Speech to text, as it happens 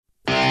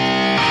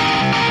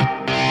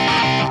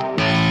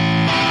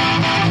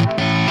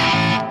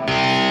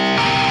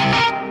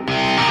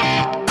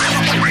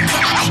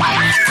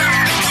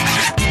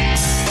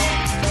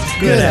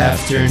Good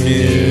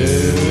afternoon.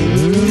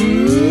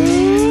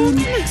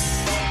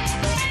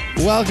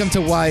 Welcome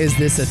to Why Is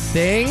This a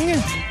Thing?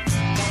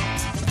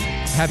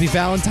 Happy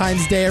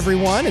Valentine's Day,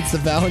 everyone. It's the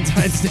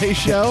Valentine's Day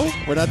show.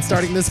 We're not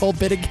starting this whole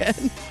bit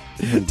again.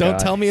 Don't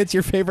tell me it's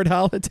your favorite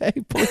holiday,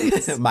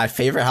 please. My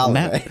favorite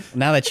holiday.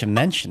 Now that you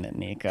mention it,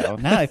 Nico,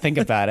 now I think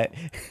about it,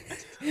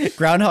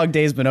 Groundhog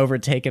Day's been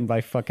overtaken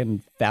by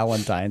fucking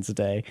Valentine's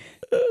Day.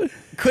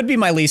 Could be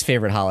my least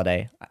favorite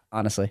holiday,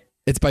 honestly.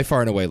 It's by far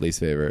and away least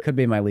favorite. Could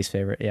be my least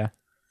favorite, yeah.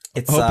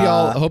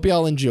 Hope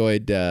y'all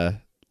enjoyed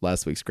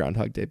last week's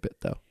Groundhog Day bit,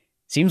 though.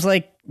 Seems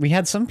like we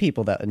had some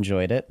people that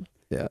enjoyed it.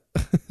 Yeah.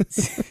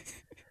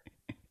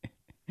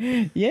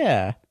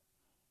 Yeah.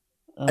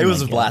 Oh it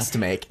was a blast to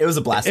make. It was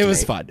a blast to make. It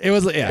was fun. It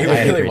was, yeah. It I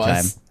had a really great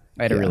was. time.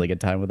 I had a really good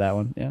time with that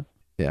one, yeah.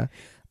 Yeah.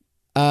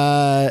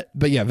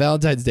 But yeah,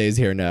 Valentine's Day is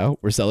here now.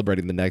 We're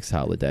celebrating the next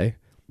holiday.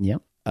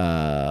 Yep.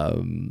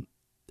 I've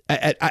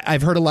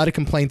heard a lot of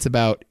complaints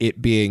about it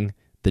being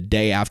the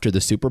day after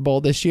the Super Bowl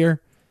this year.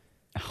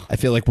 I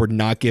feel like we're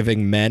not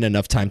giving men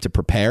enough time to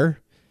prepare.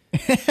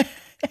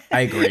 I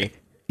agree.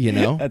 You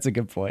know? That's a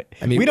good point.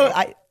 I mean, we don't.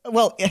 I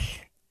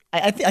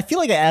feel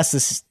like I ask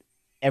this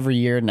every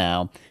year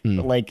now.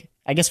 But like,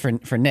 I guess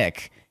for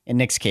Nick, in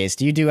Nick's case,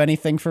 do you do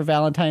anything for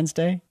Valentine's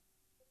Day?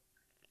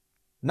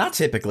 Not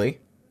typically.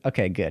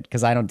 Okay, good,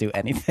 because I don't do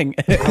anything.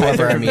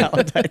 However, I mean,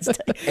 Valentine's Day.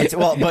 it's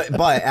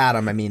but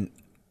Adam, I mean,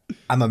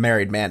 I'm a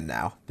married man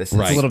now. This is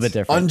Right. It's a little bit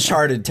different.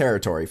 uncharted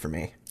territory for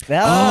me.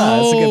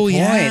 That's a good point.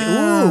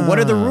 yeah. Ooh, what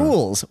are the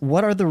rules?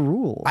 What are the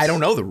rules? I don't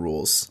know the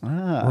rules.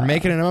 we're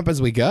making them up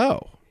as we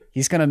go.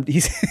 He's got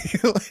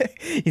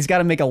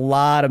to make a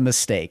lot of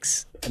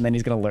mistakes, and then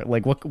he's gonna learn.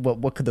 Like,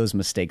 what could those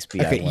mistakes be?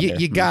 Okay, I wonder?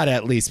 you gotta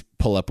at least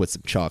pull up with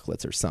some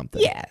chocolates or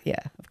something. Yeah,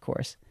 of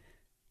course.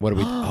 What do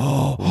we?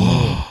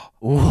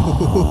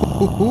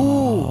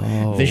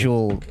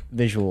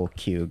 Visual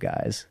cue,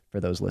 guys, for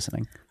those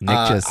listening. Nick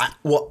just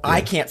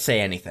I can't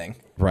say anything,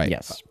 right.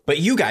 Yes. but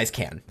you guys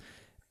can.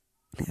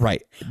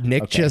 Right.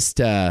 Nick just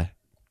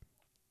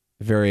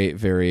very,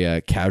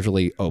 very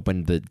casually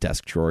opened the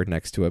desk drawer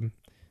next to him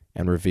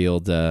and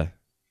revealed,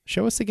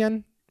 show us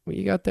again what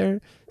you got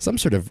there. Some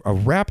sort of a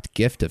wrapped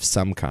gift of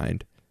some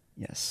kind.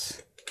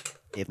 Yes.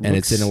 And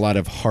it's in a lot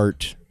of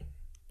heart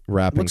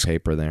wrapping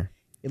paper there.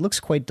 It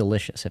looks quite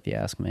delicious, if you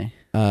ask me.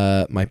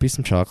 Might be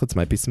some chocolates,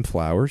 might be some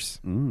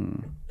flowers.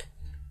 Am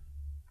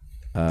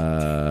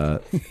I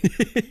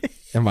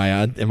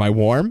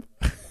warm?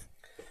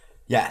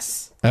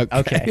 Yes.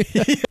 Okay.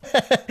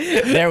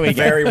 There we go.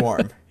 Very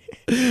warm.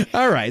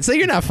 All right. So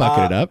you're not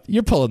fucking it up.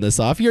 You're pulling this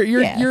off. You're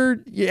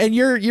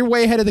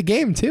way ahead of the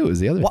game too, is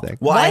the other thing.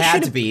 Well, Why I had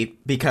should to be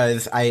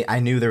because I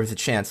knew there was a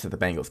chance that the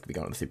Bengals could be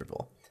going to the Super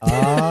Bowl.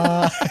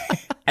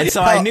 And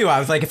so I knew, I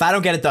was like, if I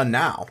don't get it done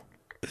now,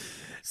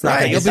 it's not Right.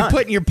 gonna You'll get be done.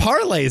 putting your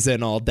parlays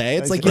in all day.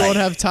 It's like you won't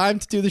have time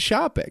to do the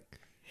shopping.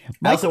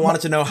 I also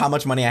wanted to know how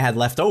much money I had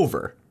left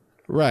over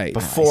Right.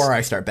 before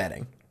I start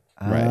betting.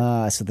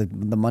 Right. So the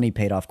money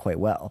paid off quite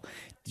well.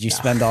 Did you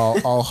spend all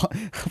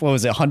what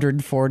was it,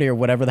 140 or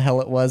whatever the hell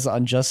it was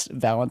on just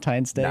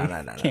Valentine's Day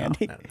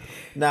candy?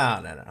 No.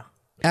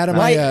 Adam,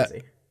 Not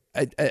easy.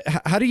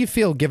 how do you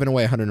feel giving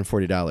away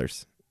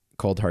 $140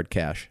 cold hard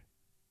cash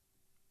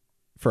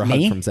for a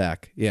Me? hug from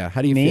Zach? Yeah.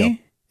 How do you Me? feel?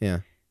 Yeah.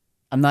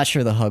 I'm not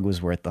sure the hug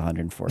was worth the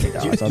 $140.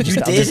 I'll You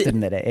just did?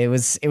 admit it. It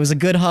was a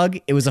good hug.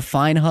 It was a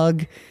fine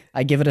hug.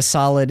 I give it a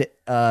solid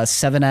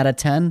 7 out of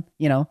 10.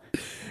 You know,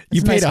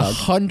 You paid nice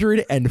hug.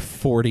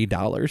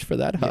 $140 for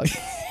that hug.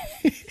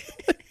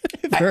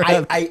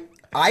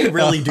 I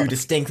really do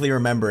distinctly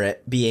remember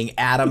it being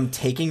Adam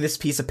taking this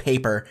piece of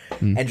paper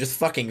and just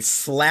fucking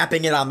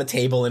slapping it on the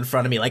table in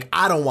front of me like,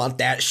 I don't want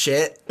that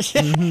shit.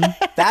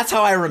 That's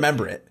how I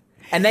remember it.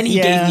 And then he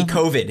gave me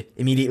COVID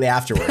immediately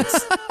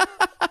afterwards.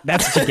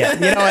 That's what you get.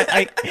 You know what?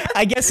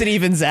 I guess it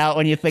evens out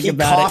when you think He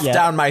about coughed it. Yeah.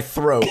 down my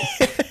throat.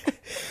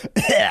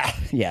 Yeah,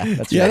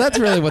 that's Yeah, right. that's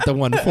really what the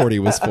 140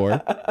 was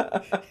for.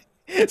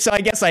 So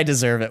I guess I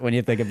deserve it when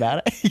you think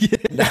about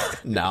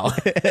it. No.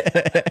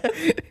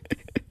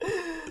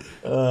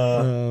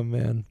 Oh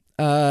man.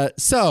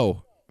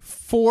 So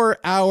for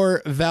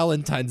our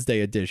Valentine's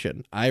Day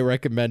edition, I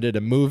recommended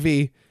a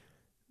movie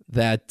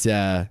that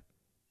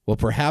will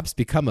perhaps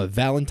become a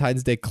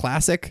Valentine's Day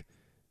classic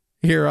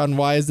here on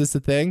Why Is This a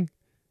Thing?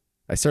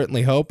 I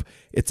certainly hope.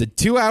 It's a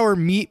 2-hour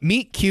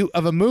meet cute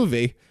of a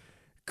movie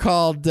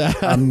called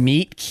A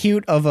meet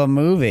cute of a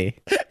movie.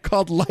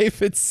 called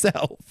Life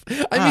Itself.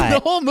 I mean, the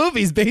whole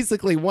movie's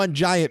basically one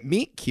giant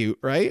meet cute,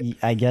 right?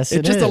 I guess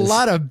It's it just a is.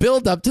 lot of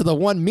build up to the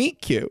one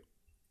meet cute.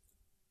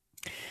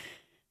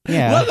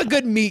 Yeah. Love a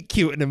good meet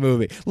cute in a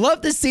movie.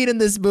 Love the scene in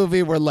this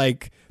movie where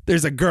like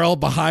there's a girl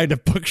behind a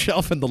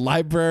bookshelf in the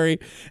library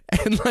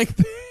and like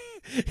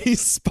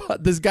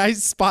this guy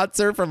spots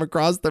her from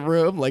across the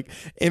room, like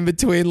in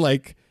between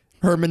like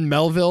Herman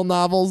Melville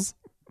novels.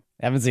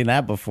 Haven't seen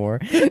that before.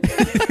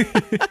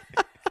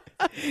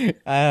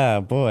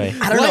 Oh boy.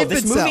 I don't know. Life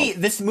This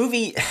itself.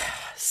 movie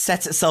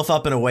sets itself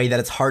up in a way that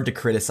it's hard to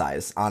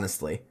criticize,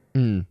 honestly.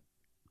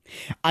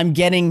 I'm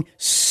getting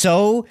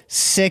so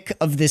sick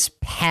of this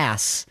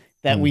pass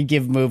that we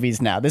give movies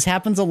now. This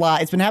happens a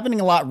lot. It's been happening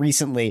a lot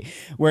recently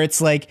where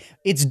it's like,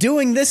 it's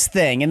doing this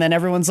thing. And then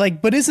everyone's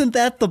like, but isn't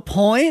that the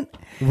point?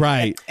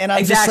 Right. And I'm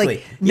Exactly.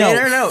 just like, no,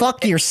 No.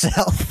 fuck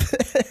yourself.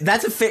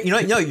 That's a fair. You know,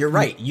 no, you're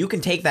right. You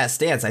can take that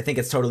stance. I think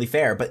it's totally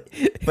fair. But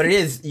it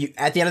is.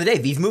 At the end of the day,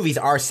 these movies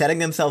are setting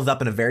themselves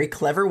up in a very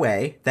clever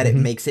way that it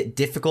makes it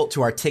difficult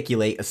to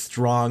articulate a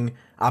strong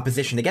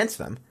opposition against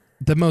them.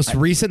 The most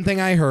recent thing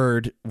I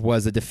heard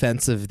was a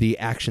defense of the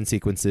action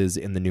sequences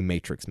in the new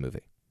Matrix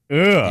movie.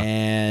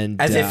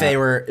 And As if it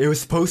was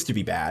supposed to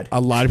be bad.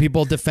 a lot of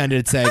people defended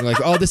it, saying like,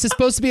 "Oh, this is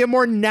supposed to be a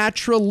more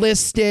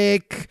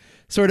naturalistic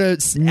sort of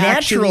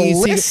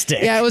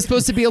Naturalistic? Yeah, it was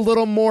supposed to be a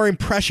little more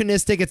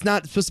impressionistic. It's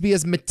not supposed to be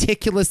as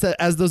meticulous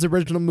as those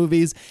original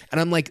movies."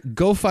 And I'm like,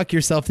 "Go fuck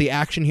yourself. The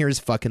action here is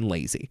fucking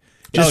lazy.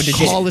 Just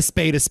call a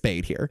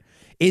spade here.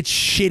 It's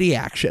shitty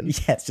action."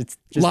 Yes, it's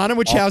just Lana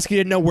Wachowski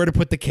didn't know where to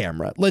put the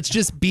camera. Let's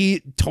just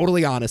be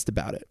totally honest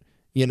about it.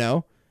 You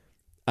know?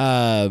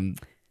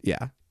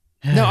 Yeah.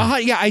 No,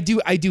 yeah, I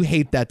do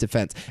hate that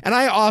defense. And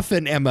I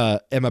often am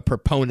a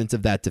proponent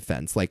of that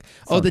defense. Like,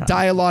 the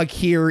dialogue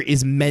here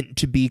is meant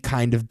to be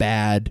kind of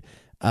bad.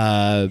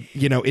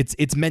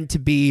 It's meant to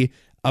be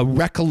a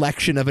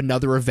recollection of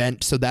another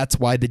event, so that's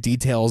why the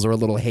details are a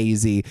little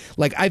hazy.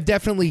 Like, I've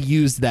definitely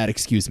used that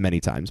excuse many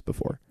times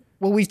before.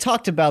 Well, we've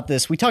talked about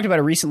this. We talked about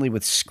it recently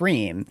with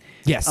Scream.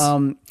 Yes.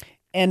 And,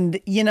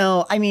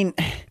 I mean,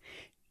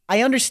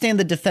 I understand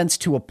the defense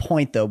to a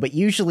point, though, but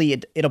usually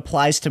it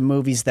applies to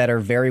movies that are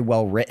very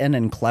well written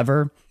and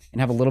clever and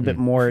have a little bit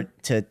more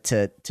to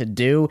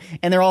do.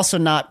 And they're also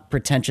not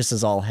pretentious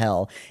as all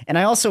hell. And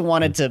I also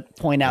wanted to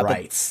point out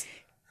that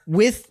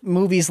with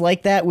movies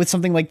like that, with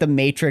something like The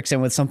Matrix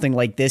and with something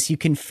like this, you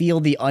can feel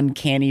the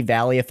uncanny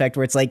valley effect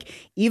where it's like,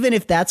 even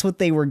if that's what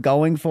they were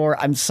going for,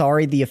 I'm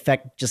sorry, the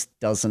effect just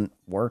doesn't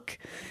work.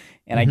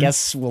 And I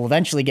guess we'll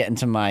eventually get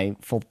into my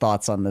full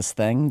thoughts on this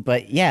thing.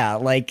 But yeah,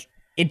 like,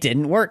 it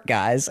didn't work,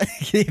 guys.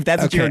 If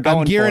that's what you were going for.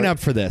 I'm gearing up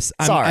for this.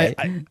 Sorry.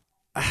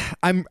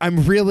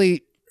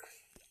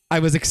 I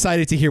was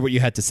excited to hear what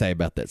you had to say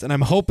about this, and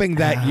I'm hoping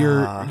that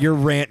your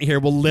rant here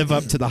will live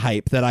up to the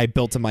hype that I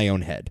built in my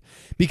own head.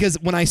 Because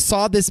when I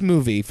saw this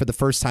movie for the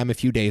first time a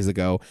few days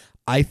ago,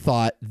 I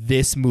thought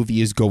this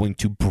movie is going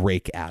to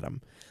break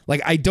Adam.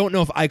 Like, I don't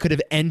know if I could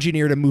have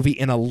engineered a movie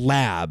in a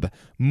lab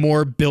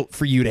more built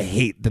for you to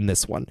hate than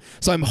this one.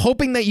 So I'm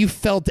hoping that you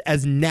felt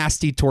as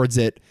nasty towards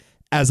it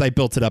as I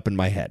built it up in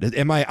my head.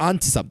 Am I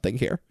onto something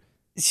here?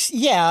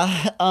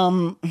 Yeah.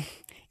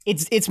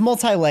 It's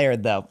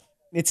multi-layered, though.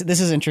 This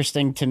is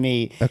interesting to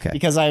me. Okay.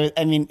 Because I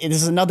mean,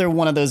 this is another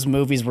one of those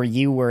movies where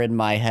you were in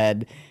my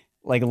head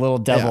like a little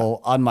devil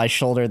on my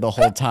shoulder the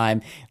whole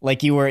time.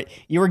 Like you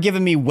were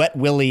giving me wet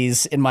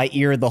willies in my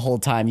ear the whole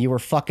time. You were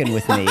fucking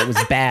with me. It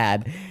was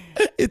bad.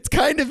 It's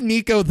kind of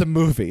Nico the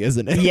movie,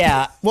 isn't it?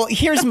 Yeah. Well,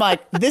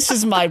 this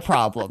is my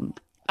problem.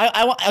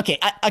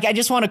 I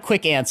just want a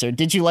quick answer.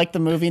 Did you like the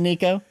movie,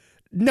 Nico?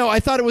 No, I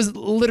thought it was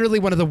literally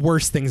one of the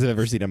worst things I've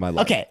ever seen in my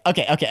life. Okay.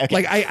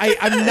 Like,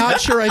 I'm not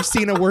sure I've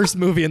seen a worse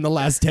movie in the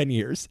last 10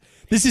 years.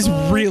 This is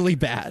really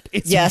bad.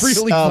 It's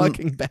really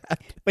fucking bad.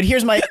 But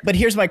here's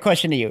my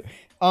question to you.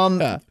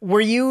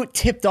 Were you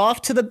tipped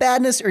off to the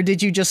badness, or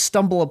did you just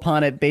stumble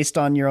upon it based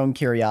on your own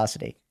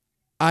curiosity?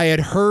 I had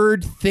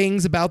heard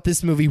things about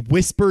this movie,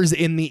 whispers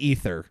in the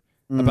ether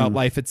about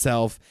life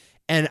itself,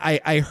 and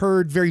I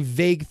heard very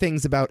vague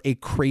things about a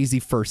crazy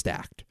first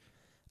act.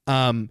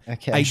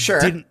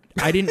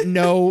 I didn't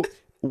know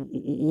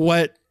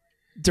what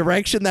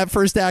direction that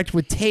first act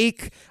would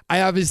take.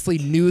 I obviously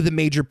knew the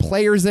major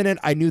players in it.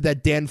 I knew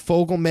that Dan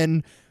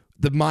Fogelman,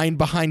 the mind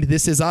behind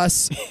This Is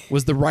Us,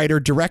 was the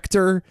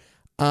writer-director.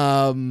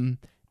 And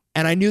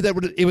I knew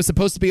that it was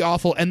supposed to be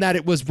awful and that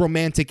it was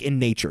romantic in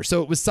nature.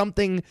 So it was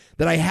something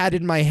that I had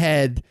in my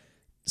head,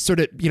 sort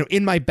of,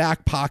 in my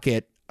back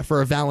pocket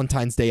for a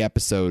Valentine's Day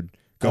episode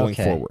going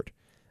forward.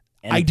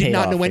 And I did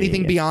not know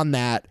anything beyond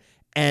that.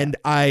 And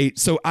I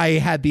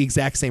had the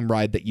exact same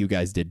ride that you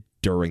guys did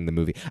during the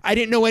movie. I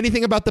didn't know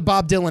anything about the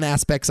Bob Dylan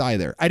aspects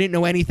either. I didn't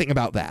know anything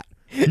about that.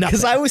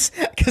 Because I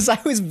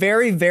was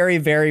very, very,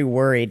 very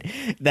worried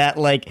that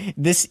like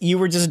this, you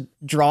were just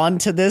drawn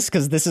to this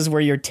because this is where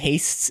your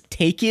tastes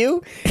take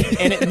you,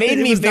 and it made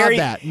me very.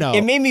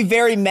 It made me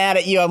very mad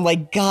at you. I'm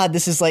like, God,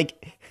 this is like.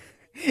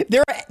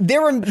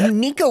 There are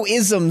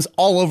Nico-isms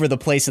all over the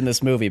place in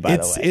this movie. By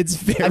the way, it's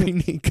very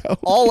Nico.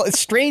 All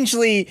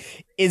strangely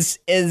is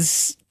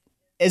as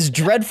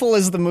dreadful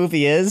as the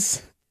movie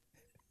is.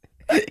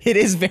 It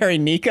is very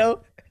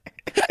Nico,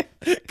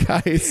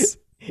 guys.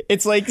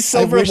 It's like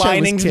Silver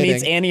Linings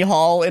meets Annie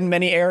Hall in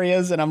many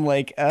areas, and I'm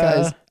like,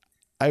 guys,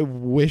 I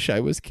wish I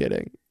was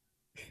kidding,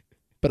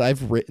 but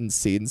I've written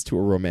scenes to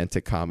a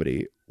romantic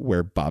comedy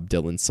where Bob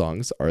Dylan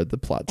songs are the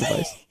plot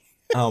device.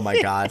 Oh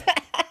my God.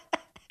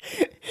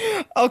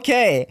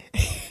 Okay.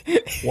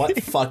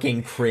 What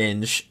fucking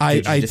cringe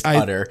did you just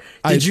utter?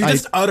 Did you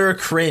just utter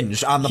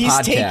cringe on the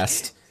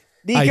podcast?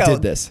 I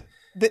did this.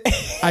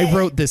 I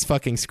wrote this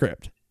fucking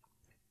script.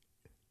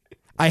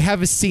 I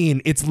have a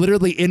scene. It's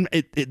literally in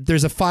it.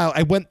 There's a file.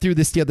 I went through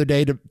this the other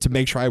day to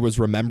make sure I was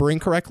remembering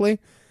correctly.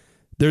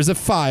 There's a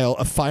file,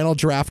 a final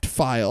draft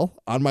file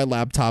on my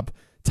laptop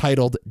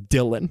titled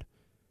Dylan.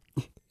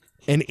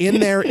 And in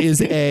there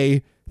is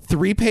a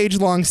 3-page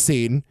long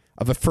scene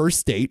of a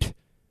first date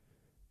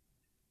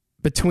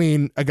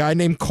between a guy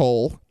named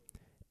Cole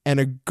and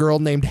a girl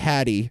named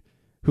Hattie,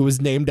 who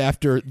was named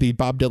after the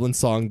Bob Dylan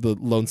song, The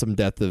Lonesome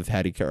Death of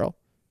Hattie Carroll.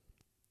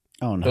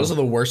 Oh, no. Those are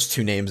the worst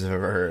 2 names I've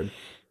ever heard.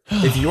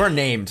 If you are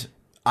named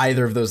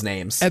either of those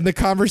names. And the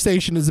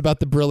conversation is about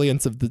the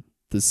brilliance of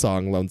the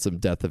song Lonesome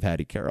Death of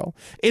Hattie Carroll.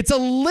 It's a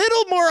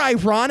little more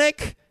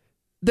ironic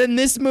than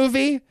this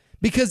movie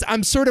because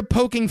I'm sort of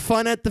poking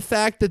fun at the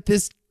fact that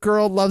this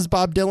girl loves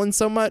Bob Dylan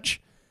so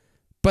much,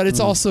 but it's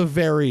also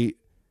very,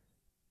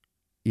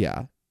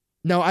 yeah.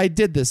 No, I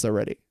did this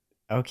already.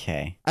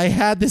 Okay. I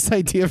had this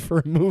idea for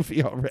a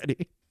movie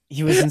already.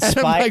 He was And I'm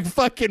inspired. like,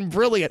 fucking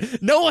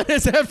brilliant. No one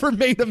has ever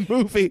made a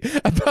movie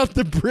about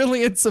the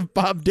brilliance of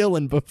Bob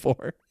Dylan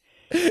before.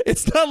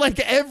 It's not like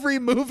every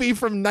movie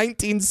from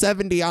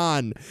 1970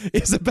 on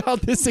is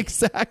about this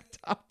exact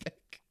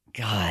topic.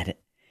 God.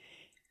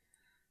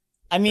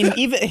 I mean,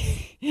 even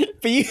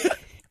for you,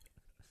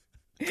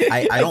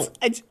 I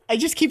don't. I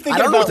just keep I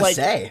thinking don't know about what to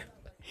say.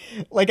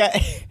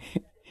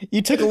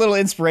 you took a little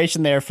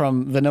inspiration there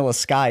from Vanilla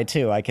Sky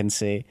too. I can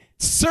see.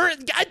 Sir,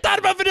 I thought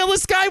about Vanilla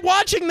Sky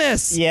watching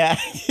this. Yeah.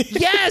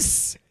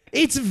 Yes.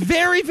 It's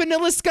very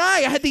Vanilla Sky.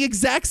 I had the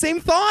exact same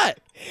thought.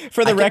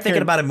 For the I kept record,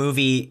 thinking about a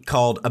movie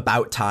called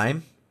About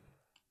Time.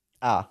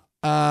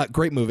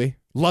 Great movie.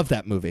 Love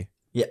that movie.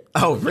 Yeah.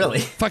 Oh, really?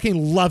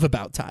 Fucking love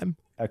About Time.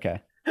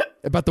 okay.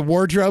 About the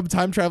wardrobe,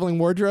 time traveling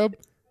wardrobe.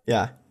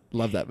 Yeah.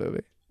 Love that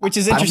movie. Which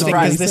is interesting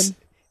surprised.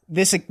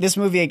 because this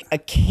movie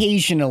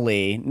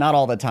occasionally, not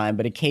all the time,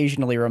 but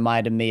occasionally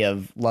reminded me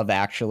of Love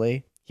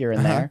Actually here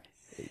and there.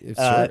 Sure.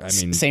 I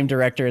mean, Same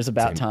director as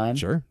About Time.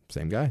 Sure.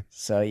 Same guy.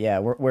 So yeah,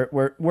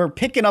 we're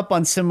picking up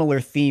on similar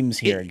themes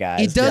here,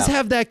 guys. It does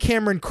have that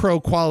Cameron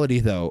Crowe quality,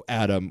 though,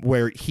 Adam,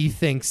 where he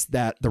thinks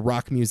that the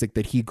rock music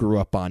that he grew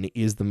up on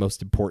is the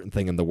most important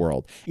thing in the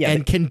world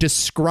and can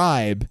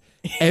describe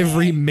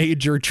every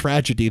major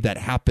tragedy that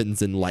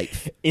happens in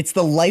life. It's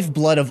the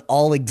lifeblood of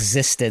all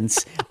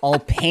existence, all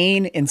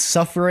pain and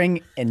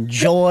suffering and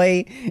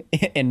joy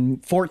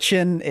and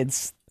fortune.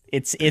 It's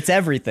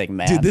everything,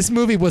 man. Dude, this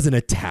movie was an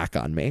attack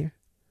on me.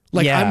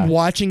 Like, Yeah. I'm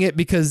watching it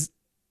because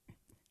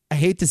I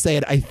hate to say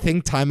it, I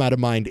think Time Out of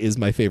Mind is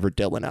my favorite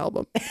Dylan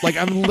album. Like,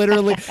 I'm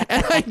literally,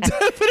 and I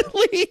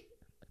definitely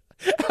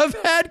have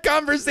had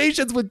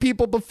conversations with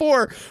people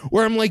before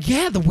where I'm like,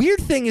 yeah, the weird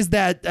thing is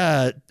that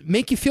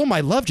Make You Feel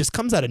My Love just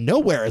comes out of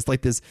nowhere as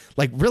like this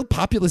like real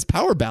populist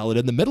power ballad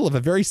in the middle of a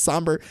very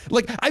somber,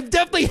 like I've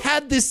definitely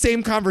had this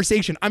same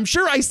conversation. I'm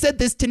sure I said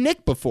this to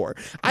Nick before.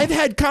 I've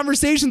had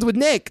conversations with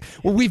Nick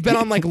where we've been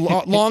on like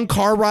long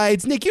car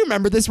rides. Nick, you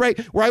remember this, right?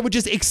 Where I would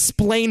just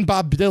explain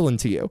Bob Dylan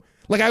to you.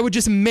 Like I would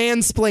just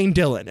mansplain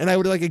Dylan and I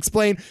would like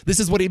explain this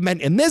is what he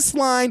meant in this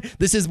line.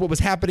 This is what was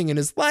happening in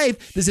his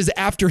life. This is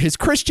after his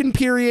Christian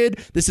period.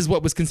 This is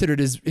what was considered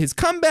his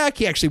comeback.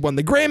 He actually won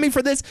the Grammy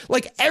for this.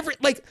 Like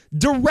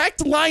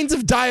direct lines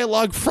of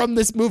dialogue from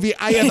this movie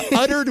I have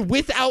uttered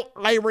without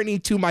irony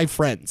to my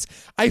friends.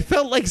 I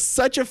felt like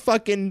such a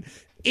fucking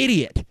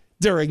idiot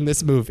during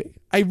this movie.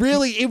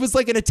 It was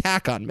like an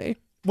attack on me.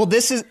 Well,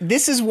 this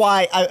is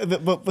why.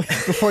 But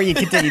before you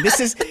continue, this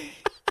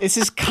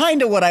is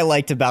kind of what I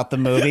liked about the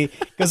movie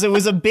because it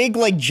was a big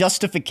like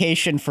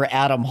justification for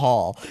Adam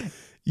Hall.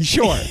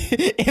 Sure.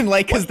 And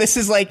like, because this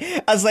is like,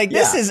 I was like,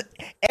 this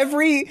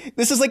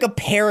is like a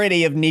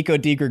parody of Nico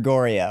Di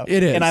Gregorio.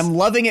 It is. And I'm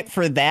loving it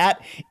for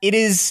that. It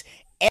is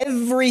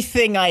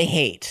everything I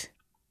hate.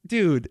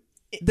 Dude,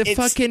 they it's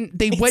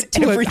went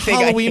to a everything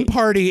I Halloween hate.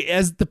 party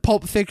as the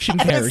Pulp Fiction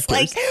characters. It's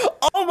like,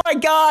 oh my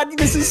God,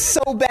 this is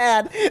so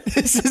bad.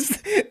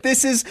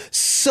 This is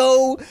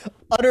so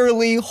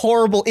utterly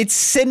horrible. It's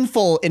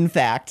sinful, in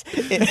fact.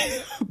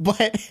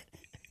 But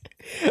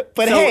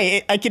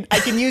hey, I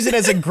can use it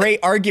as a great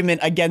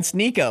argument against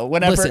Nico.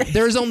 Whenever Listen,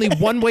 there's only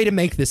one way to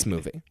make this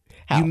movie.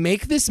 How? You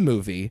make this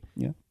movie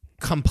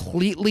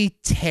completely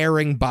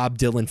tearing Bob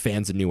Dylan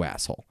fans a new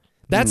asshole.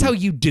 That's how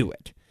you do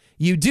it.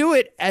 You do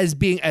it as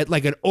being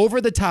like an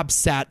over-the-top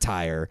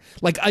satire,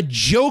 like a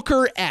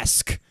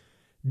Joker-esque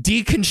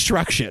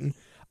deconstruction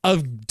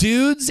of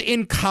dudes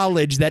in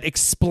college that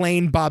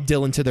explain Bob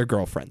Dylan to their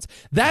girlfriends.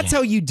 That's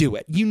how you do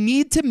it. You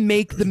need to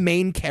make the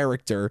main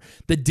character,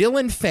 the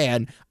Dylan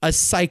fan, a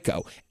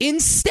psycho.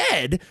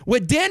 Instead,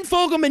 what Dan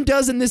Fogelman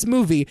does in this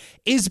movie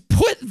is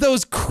put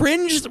those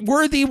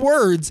cringe-worthy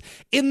words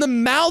in the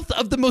mouth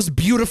of the most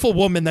beautiful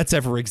woman that's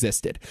ever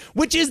existed,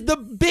 which is the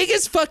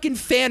biggest fucking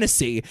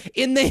fantasy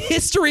in the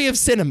history of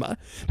cinema,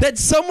 that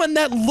someone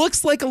that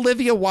looks like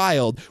Olivia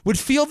Wilde would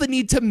feel the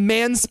need to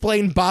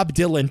mansplain Bob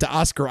Dylan to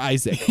Oscar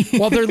Isaac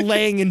while they're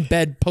laying in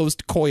bed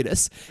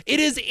post-coitus. It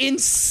is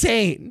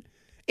insane.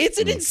 It's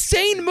an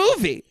insane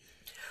movie.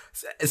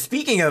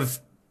 Speaking of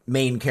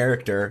main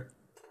character,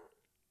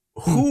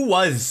 who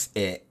was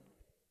it?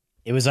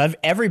 it was of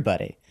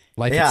everybody.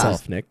 Life Yeah.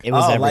 itself, Nick. It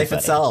was Life everybody.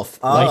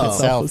 itself. Life Oh.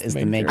 itself was is the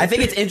the main main. I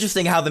think it's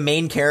interesting how the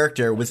main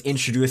character was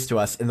introduced to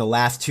us in the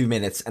last 2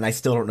 minutes, and I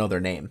still don't know their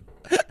name.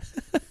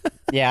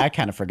 Yeah, I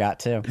kind of forgot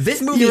too.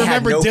 This movie You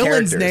had remember no Dylan's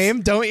characters. name,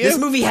 don't you? This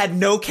movie had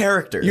no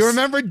characters. You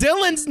remember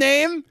Dylan's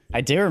name?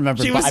 I do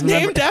remember. She but was I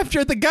remember named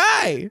after the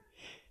guy.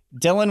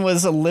 Dylan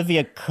was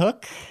Olivia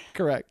Cook.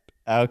 Correct.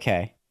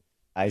 Okay,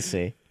 I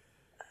see.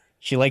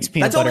 She likes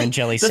peanut That's butter only- and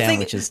jelly the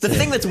sandwiches Thing, too. the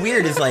thing that's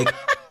weird is like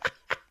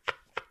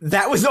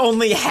that was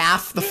only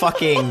half the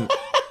fucking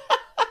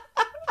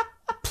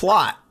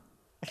plot.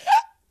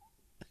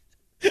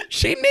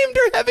 She named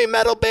her heavy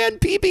metal band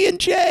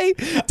PB&J.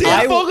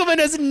 Dan Fogelman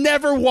has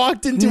never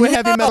walked into a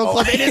heavy metal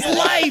club in his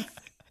life.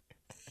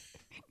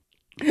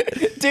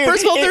 Dude,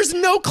 First of all, there's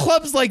no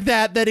clubs like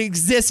that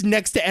exist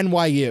next to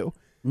NYU.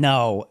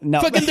 no.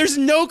 Fucking, there's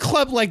no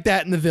club like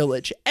that in the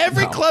Village.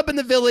 Every club in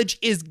the Village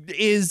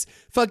is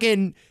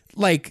fucking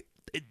like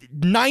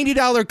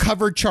 $90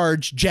 cover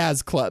charge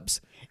jazz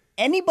clubs.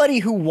 Anybody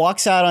who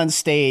walks out on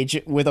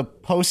stage with a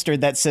poster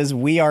that says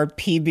 "We are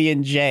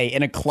PB&J"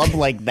 in a club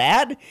like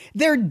that,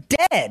 they're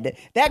dead.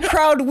 That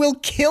crowd will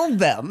kill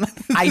them.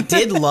 I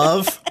did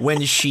love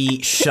when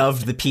she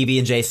shoved the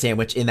PB&J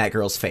sandwich in that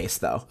girl's face,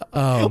 though.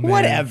 Oh, man.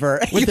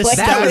 Whatever. With the Like,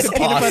 that stack was of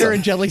peanut butter awesome.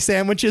 and jelly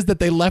sandwiches that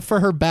they left for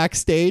her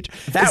backstage.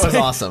 That was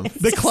awesome.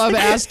 The club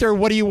asked her,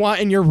 "What do you want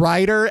in your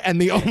rider?" And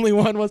the only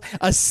one was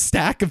a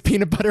stack of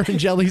peanut butter and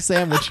jelly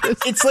sandwiches.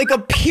 It's like a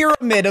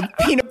pyramid of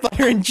peanut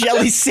butter and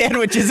jelly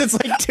sandwiches. It's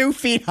like 2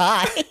 feet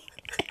high.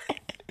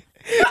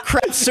 Craft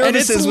And it's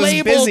Services was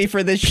labeled busy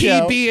for this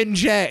show.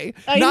 PB&J.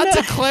 I Not know.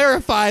 to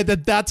clarify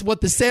that that's what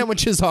the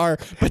sandwiches are,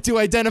 but to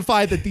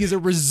identify that these are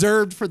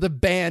reserved for the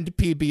band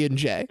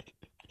PB&J.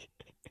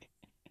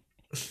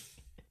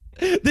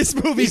 This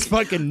movie's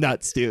fucking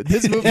nuts, dude.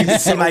 This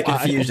movie's so My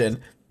wild.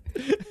 confusion.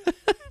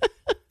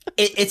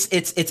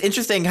 It's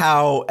interesting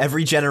how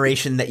every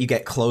generation that you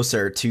get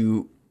closer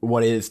to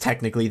what is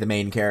technically the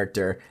main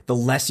character, the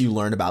less you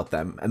learn about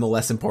them and the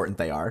less important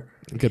they are.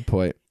 Good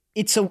point.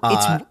 It's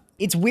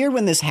weird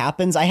when this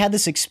happens. I had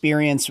this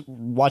experience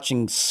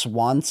watching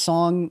Swan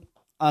Song,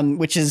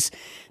 which is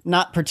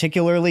not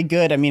particularly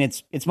good. I mean,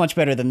 it's much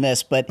better than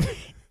this, but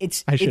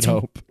I should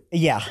hope.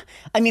 Yeah.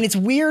 I mean, it's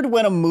weird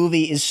when a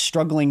movie is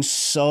struggling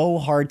so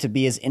hard to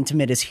be as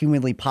intimate as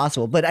humanly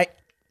possible. But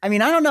I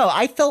mean, I don't know.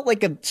 I felt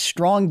like a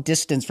strong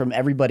distance from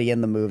everybody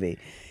in the movie.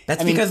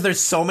 That's because there's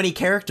so many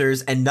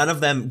characters and none of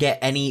them get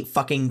any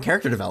fucking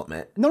character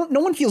development. No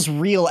one feels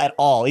real at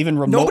all, even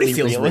remotely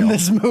feels real in real.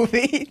 this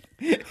movie.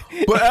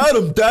 But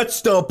Adam,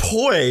 that's the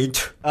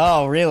point.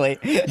 Oh, really?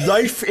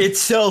 Life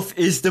itself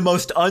is the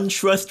most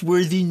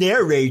untrustworthy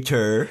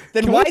narrator.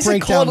 Then Can why we is it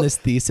break called? down this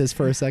thesis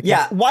for a second?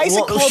 Yeah. Why is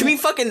it called- Should we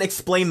fucking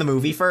explain the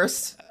movie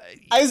first?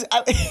 I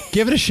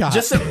Give it a shot.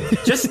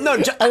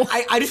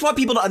 I just want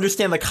people to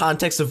understand the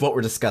context of what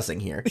we're discussing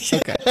here.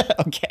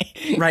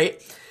 okay.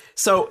 Right?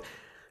 So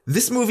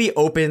this movie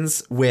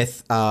opens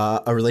with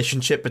a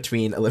relationship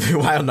between Olivia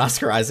Wilde and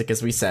Oscar Isaac,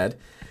 as we said.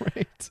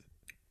 Right.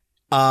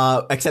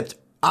 Except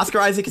Oscar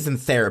Isaac is in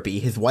therapy.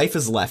 His wife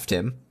has left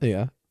him,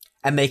 Yeah.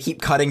 and they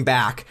keep cutting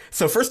back.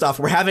 So first off,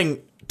 we're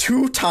having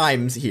 2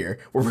 times here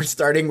where we're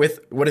starting with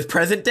what is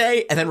present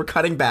day, and then we're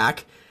cutting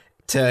back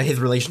to his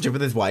relationship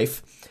with his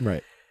wife.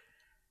 Right.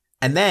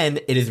 And then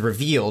it is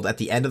revealed at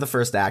the end of the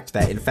first act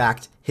that, in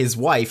fact, his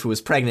wife, who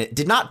was pregnant,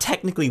 did not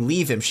technically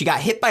leave him. She got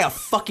hit by a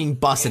fucking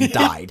bus and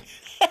died.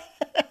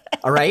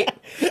 All right?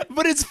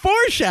 But it's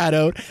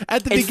foreshadowed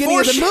at the It's beginning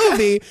of the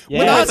movie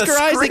when Yeah. Oscar The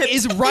Isaac script.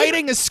 is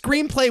writing a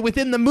screenplay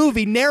within the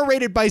movie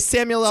narrated by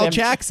Samuel L.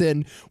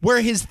 Jackson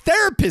where his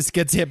therapist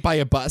gets hit by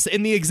a bus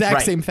in the exact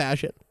Right. same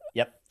fashion.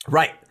 Yep.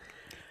 Right.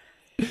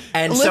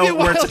 And Olivia so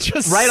we're Wilde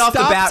just right off the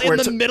stops bat, in we're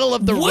the middle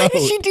of the Why road.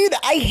 did she do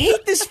that? I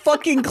hate this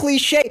fucking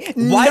cliche.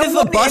 why No does the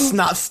one bus in-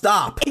 not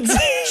stop?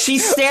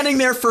 She's standing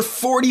there for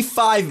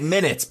 45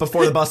 minutes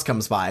before the bus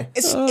comes by.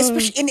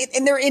 Especially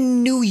and they're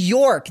in New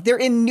York. They're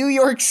in New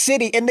York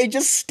City, and they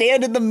just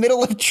stand in the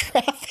middle of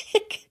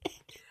traffic.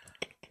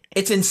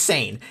 It's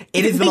insane.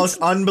 It is the most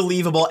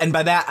unbelievable, and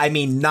by that I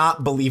mean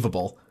not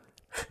believable,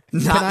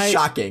 not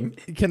shocking.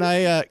 Can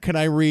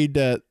I read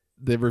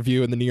the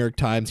review in the New York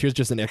Times? Here's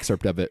just an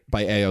excerpt of it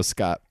by A.O.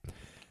 Scott.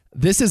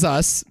 This Is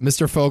Us,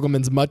 Mr.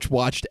 Fogelman's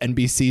much-watched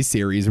NBC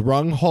series,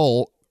 rang a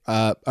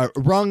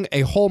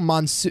whole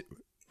monsoon.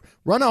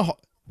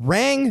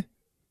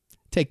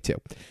 Take 2.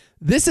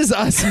 This Is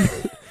Us.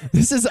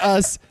 This Is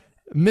Us.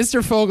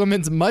 Mr.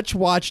 Fogelman's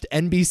much-watched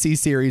NBC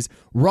series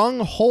wrung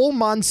whole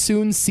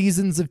monsoon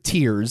seasons of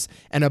tears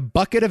and a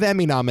bucket of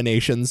Emmy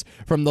nominations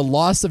from the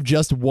loss of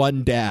just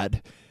one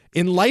dad.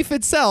 In life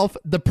itself,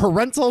 the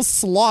parental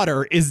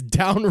slaughter is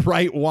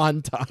downright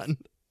wanton.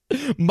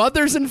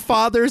 Mothers and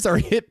fathers are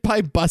hit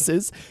by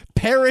buses,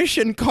 perish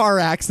in car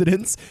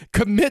accidents,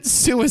 commit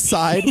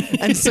suicide,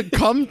 and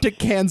succumb to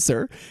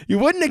cancer. You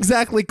wouldn't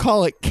exactly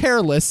call it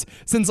careless,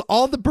 since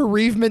all the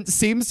bereavement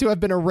seems to have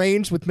been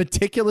arranged with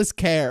meticulous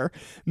care.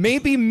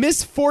 Maybe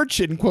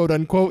misfortune, quote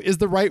unquote, is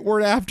the right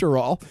word after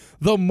all,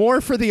 though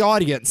more for the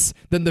audience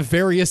than the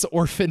various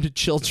orphaned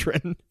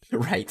children.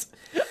 Right.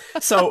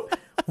 So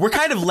we're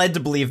kind of led to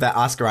believe that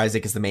Oscar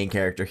Isaac is the main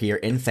character here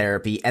in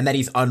therapy and that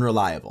he's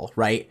unreliable,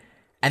 right?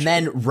 And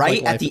then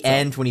right at the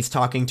end when he's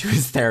talking to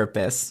his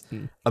therapist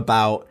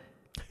about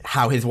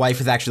how his wife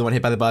was actually the one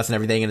hit by the bus and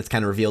everything, and it's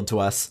kind of revealed to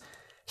us,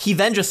 he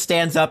then just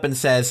stands up and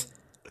says,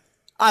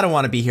 I don't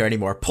want to be here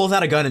anymore, pulls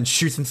out a gun and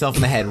shoots himself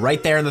in the head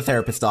right there in the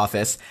therapist's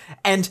office.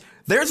 And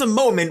there's a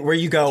moment where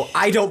you go,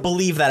 I don't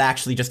believe that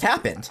actually just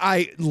happened.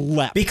 I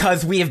leapt.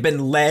 Because we have been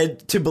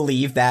led to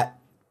believe that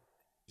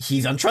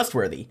he's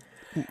untrustworthy.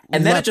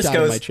 And then it just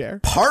goes,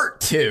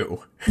 part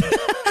 2.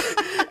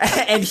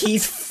 And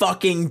he's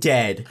fucking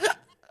dead.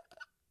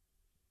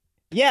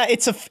 Yeah,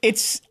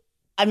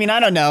 I mean,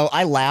 I don't know.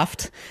 I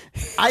laughed.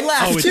 I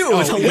laughed too. It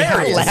was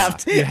hilarious. I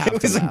laughed.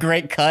 It was a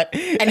great cut.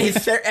 And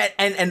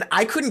and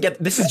I couldn't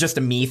get. This is just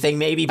a me thing,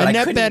 maybe. But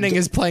Annette Bening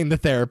is playing the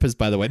therapist.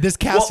 By the way, this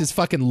cast is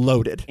fucking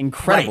loaded.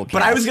 Incredible. Right,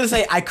 but I was gonna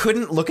say I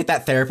couldn't look at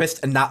that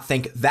therapist and not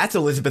think that's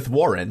Elizabeth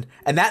Warren,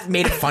 and that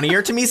made it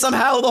funnier to me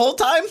somehow the whole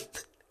time.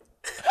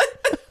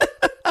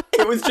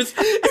 It was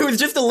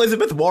just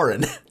Elizabeth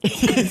Warren.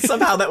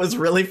 Somehow that was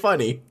really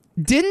funny.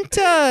 Didn't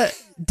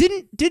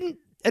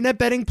Annette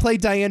Bening play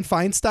Diane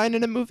Feinstein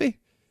in a movie?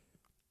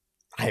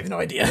 I have no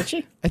idea. Did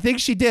she? I think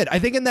she did. I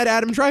think in that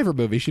Adam Driver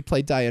movie, she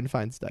played Diane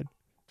Feinstein.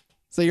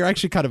 So you're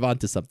actually kind of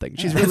onto something.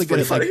 She's really good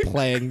at like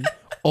playing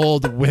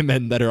old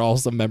women that are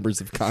also members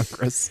of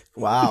Congress.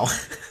 Wow.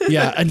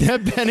 Yeah,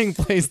 Annette Bening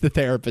plays the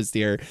therapist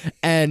here.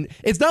 And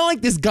it's not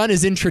like this gun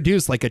is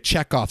introduced like a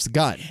Chekhov's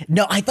gun.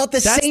 No, I thought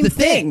the same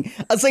thing.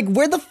 I was like,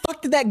 where the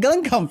fuck did that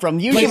gun come from?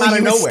 Usually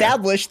you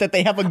establish that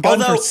they have a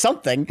gun for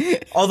something.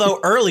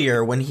 Although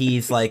earlier when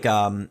he's like,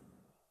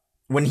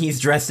 when he's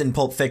dressed in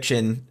Pulp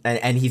Fiction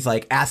and he's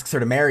like asks her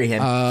to marry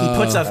him,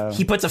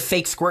 he puts a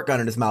fake squirt gun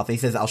in his mouth and he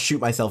says, "I'll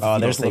shoot myself if you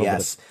don't say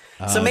yes."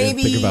 So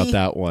maybe think about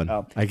that one.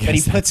 I guess but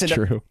he puts that's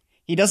true.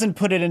 He doesn't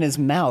put it in his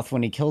mouth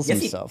when he kills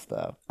himself,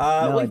 though.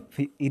 No,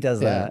 he does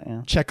that.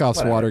 Yeah.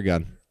 Chekhov's water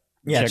gun.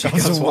 Yeah,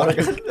 Chekhov's water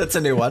gun. That's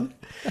a new one.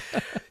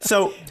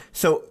 So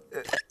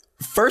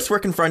first we're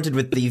confronted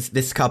with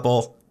this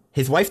couple.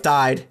 His wife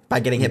died by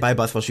getting hit by a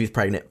bus while she was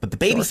pregnant, but the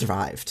baby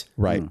survived.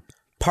 Right.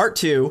 Part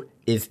 2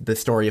 is the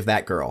story of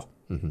that girl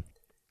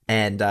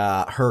and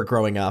her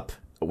growing up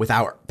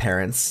without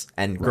parents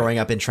and growing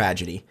up in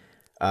tragedy.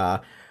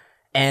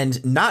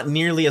 And not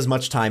nearly as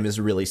much time is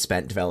really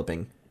spent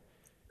developing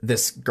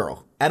this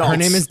girl at all. Her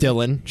name is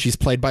Dylan. She's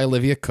played by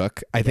Olivia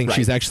Cook. I think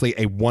she's actually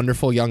a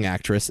wonderful young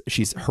actress.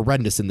 She's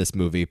horrendous in this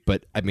movie,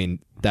 but I mean,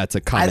 that's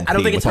a common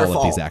theme with all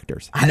of these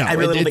actors. I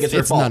really don't think it's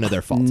her fault. None of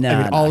their fault.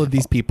 I mean, all of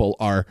these people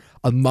are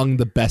among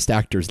the best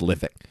actors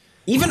living.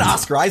 Even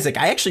Oscar Isaac,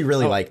 I actually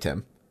really liked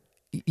him.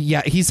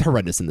 Yeah, he's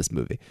horrendous in this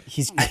movie.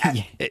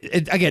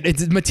 Again,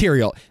 it's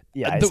material.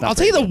 Yeah, I'll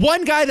tell you the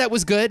one guy that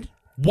was good.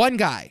 One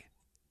guy,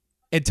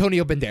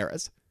 Antonio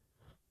Banderas.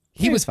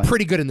 He was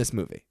pretty good in this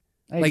movie.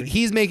 Like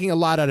he's making a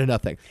lot out of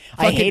nothing.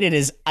 I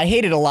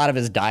hated a lot of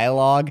his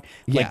dialogue,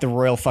 like the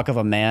royal fuck of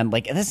a man.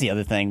 Like that's the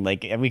other thing.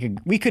 Like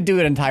we could do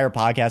an entire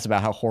podcast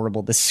about how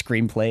horrible this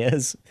screenplay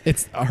is.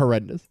 It's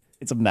horrendous.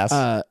 It's a mess.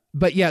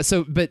 But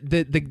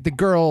the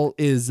girl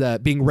is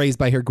being raised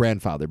by her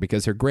grandfather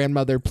because her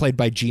grandmother, played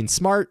by Jean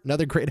Smart,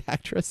 another great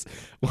actress,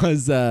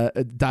 was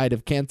died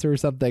of cancer or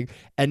something,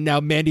 and now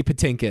Mandy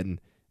Patinkin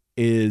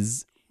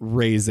is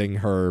raising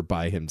her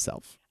by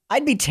himself.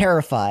 I'd be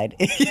terrified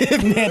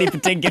if Mandy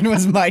Patinkin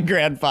was my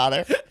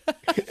grandfather.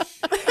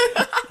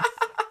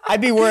 I'd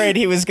be worried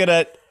he was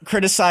gonna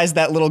criticize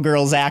that little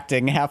girl's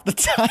acting half the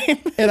time.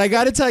 And I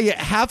got to tell you,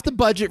 half the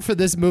budget for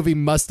this movie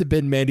must have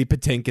been Mandy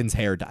Patinkin's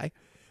hair dye,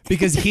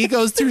 because he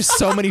goes through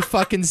so many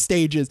fucking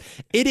stages.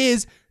 It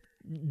is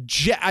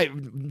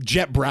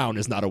jet brown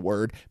is not a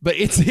word, but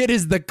it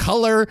is the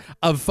color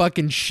of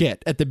fucking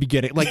shit at the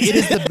beginning. Like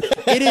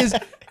it is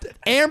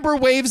Amber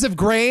Waves of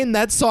Grain.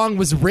 That song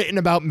was written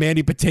about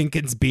Mandy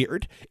Patinkin's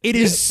beard. It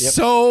is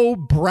so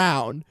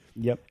brown.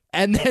 Yep.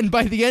 And then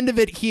by the end of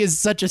it, he is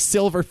such a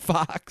silver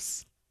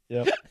fox.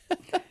 Yep.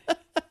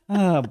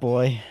 Oh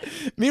boy.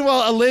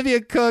 Meanwhile,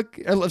 Olivia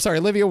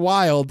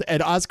Wilde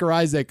and Oscar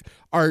Isaac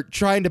are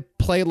trying to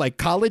play like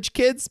college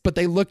kids, but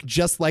they look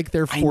just like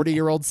their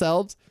 40-year-old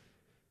selves.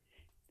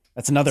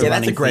 That's another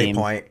running that's a great theme.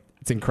 point.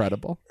 It's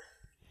incredible.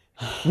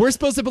 We're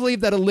supposed to believe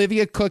that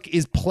Olivia Cook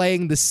is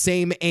playing the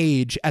same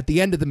age at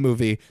the end of the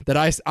movie that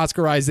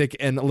Oscar Isaac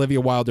and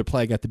Olivia Wilde are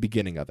playing at the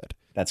beginning of it.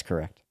 That's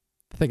correct.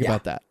 Think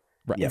about that.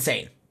 Right. Yep.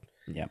 Insane.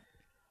 Yeah.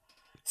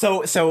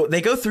 So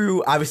they go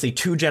through obviously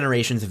 2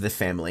 generations of this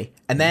family,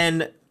 and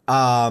then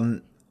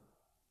the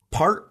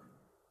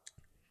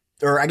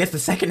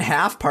second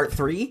half, part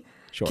 3,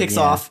 kicks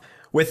off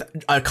with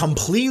a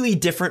completely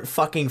different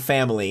fucking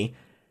family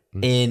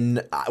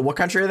in what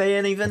country are they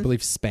in? Even I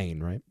believe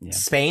Spain, right? Yeah.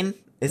 Spain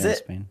is it?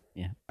 Spain.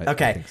 Yeah.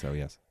 Okay. I think so.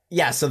 Yes.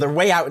 Yeah. So they're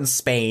way out in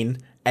Spain,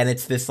 and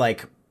it's this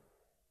like,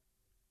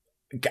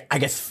 I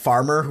guess,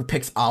 farmer who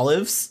picks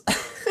olives,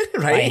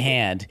 right? By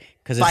hand,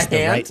 because it's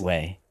the right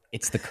way.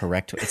 It's the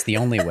correct way. It's the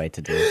only way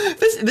to do it.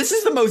 This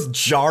is the most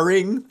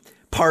jarring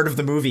part of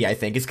the movie, I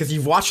think, is because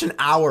you've watched an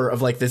hour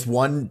of like this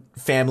one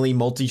family,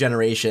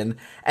 multi-generation,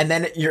 and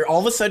then you're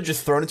all of a sudden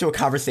just thrown into a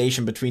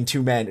conversation between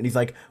two men, and he's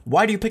like,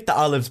 "Why do you pick the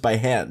olives by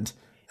hand?"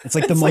 It's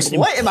like the It's most. like,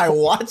 what am I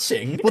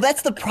watching? Well,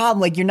 that's the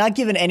problem. Like, you're not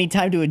given any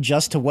time to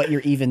adjust to what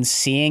you're even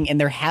seeing, and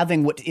they're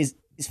having what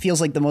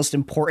feels like the most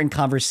important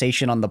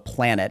conversation on the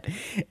planet.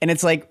 And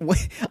it's like,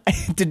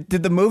 did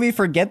the movie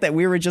forget that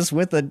we were just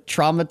with a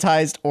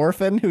traumatized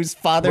orphan whose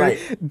father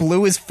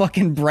blew his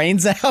fucking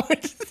brains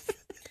out?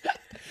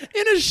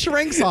 In a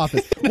shrink's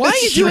office. Why are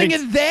you doing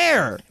it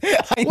there?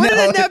 What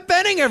did Annette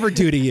Bening ever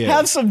do to you?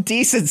 Have some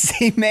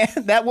decency, man.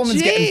 That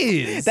woman's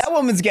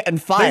getting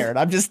fired.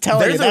 I'm just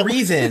telling you. There's a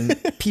reason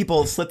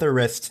people slit their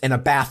wrists in a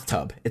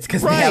bathtub. It's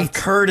because they have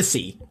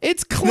courtesy.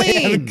 It's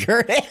clean.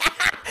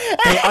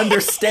 They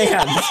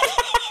understand.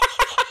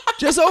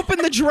 Just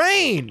open the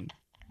drain.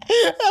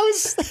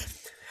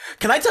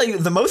 Can I tell you,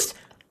 the most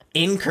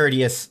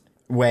incourteous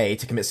way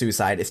to commit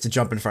suicide is to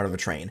jump in front of a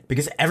train,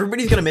 because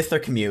everybody's going to miss their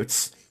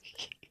commutes.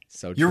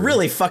 So You're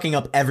really fucking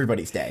up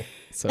everybody's day.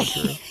 So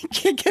true.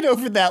 Can't get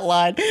over that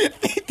line.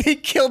 They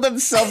kill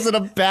themselves in a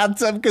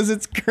bathtub because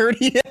it's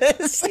courteous.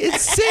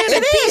 It's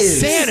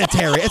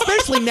sanitary,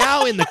 especially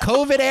now in the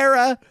COVID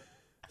era.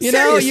 You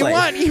know, you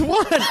want.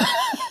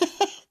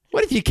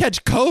 What if you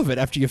catch COVID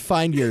after you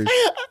find your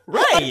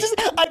right?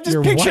 I'm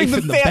just picturing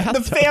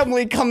the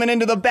family coming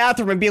into the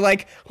bathroom and be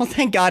like, "Well,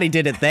 thank God he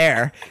did it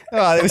there.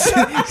 Oh, it was,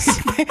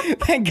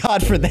 thank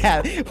God for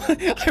that."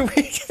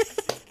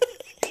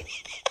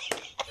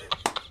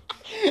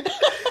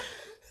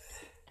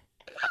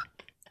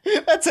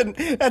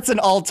 That's an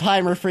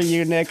all-timer for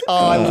you, Nick.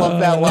 Oh, I love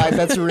that line.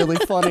 That's really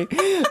funny.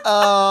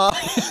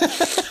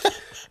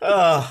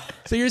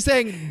 So you're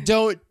saying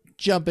don't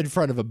jump in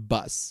front of a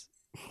bus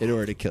in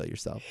order to kill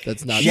yourself?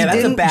 That's not. Yeah,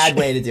 that's a bad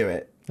way to do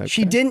it. Okay.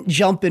 She didn't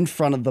jump in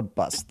front of the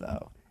bus,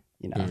 though.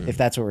 You know, if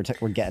that's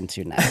what we're getting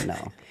to now.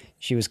 No,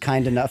 she was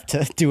kind enough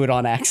to do it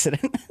on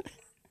accident.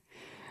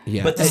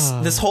 Yeah, but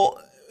this whole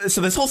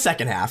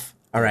second half,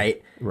 all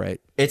right,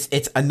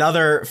 it's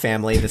another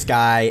family. This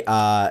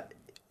guy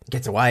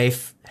gets a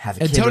wife, has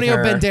a Antonio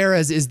kid with her.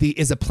 Banderas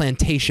is a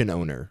plantation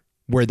owner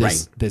where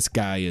this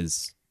guy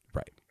is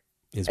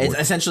It's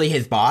essentially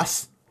his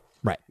boss,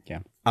 right? Yeah,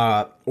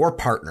 or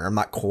partner. I'm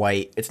not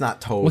quite. It's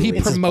not totally. Well,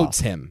 he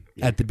promotes him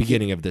at the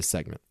beginning of this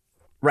segment,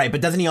 right?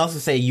 But doesn't he also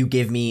say, "You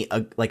give me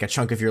a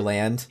chunk of your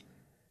land"?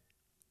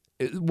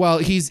 Well,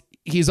 he's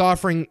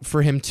offering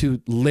for him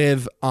to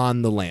live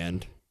on the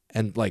land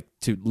and like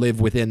to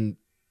live within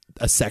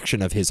a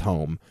section of his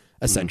home,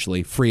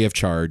 essentially free of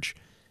charge.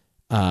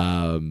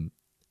 And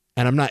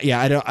I'm not. Yeah,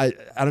 I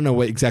don't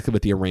know exactly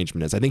what the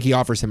arrangement is. I think he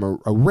offers him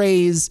a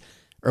raise.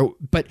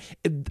 But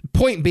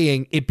point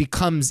being, it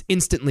becomes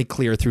instantly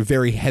clear through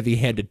very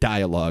heavy-handed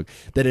dialogue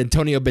that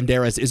Antonio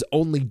Banderas is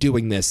only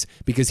doing this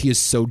because he is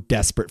so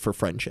desperate for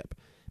friendship,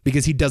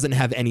 because he doesn't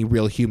have any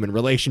real human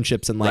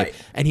relationships in life. Right.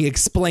 And he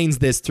explains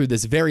this through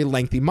this very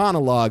lengthy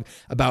monologue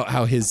about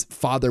how his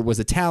father was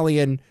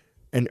Italian,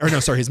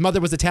 his mother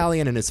was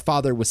Italian and his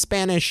father was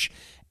Spanish,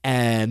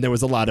 and there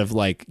was a lot of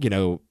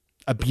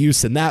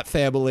abuse in that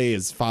family.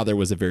 His father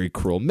was a very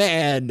cruel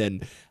man,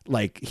 and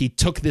he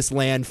took this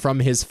land from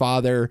his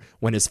father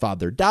when his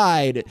father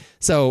died.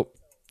 So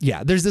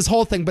yeah, there's this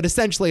whole thing, but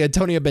essentially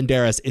Antonio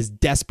Banderas is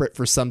desperate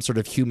for some sort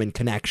of human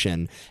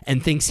connection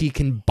and thinks he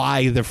can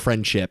buy the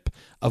friendship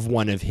of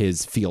one of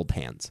his field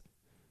hands.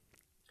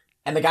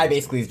 And the guy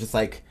basically is just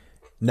like,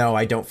 "No,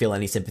 I don't feel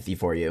any sympathy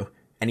for you."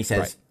 And he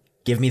says,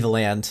 "Give me the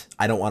land.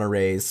 I don't want to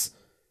raise,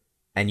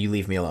 and you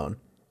leave me alone."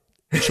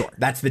 Sure.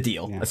 That's the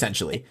deal,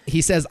 essentially.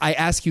 He says, "I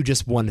ask you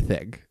just one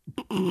thing.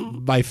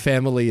 My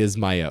family is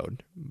my own.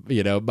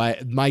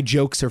 My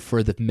jokes are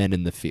for the men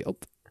in the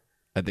field,"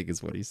 I think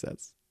is what he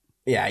says.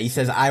 Yeah, he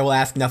says, "I will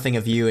ask nothing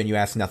of you and you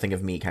ask nothing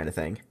of me," kind of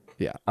thing.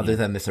 Yeah. Other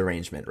than this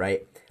arrangement,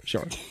 right?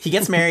 Sure. He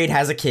gets married,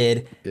 has a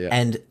kid,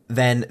 and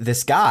then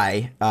this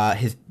guy,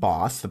 his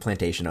boss, the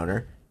plantation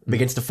owner,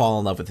 begins to fall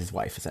in love with his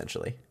wife,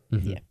 essentially.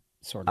 Mm-hmm. Yeah,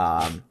 sort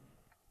of.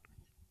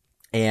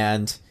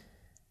 And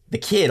the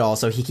kid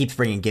also, he keeps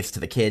bringing gifts to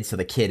the kid, so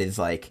the kid is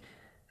like,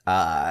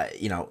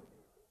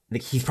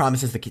 he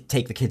promises to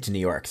take the kid to New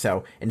York.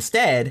 So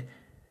instead,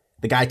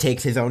 the guy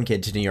takes his own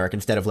kid to New York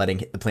instead of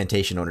letting the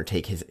plantation owner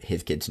take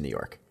his kid to New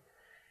York.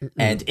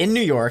 And in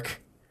New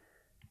York,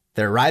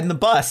 they're riding the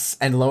bus,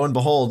 and lo and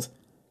behold,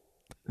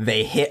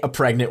 they hit a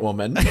pregnant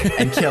woman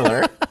and kill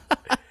her.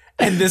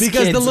 And this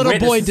because the little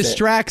boy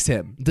distracts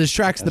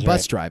the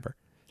bus driver.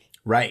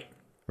 Right.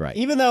 Right.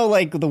 Even though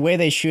the way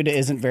they shoot it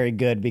isn't very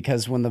good,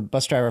 because when the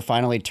bus driver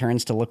finally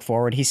turns to look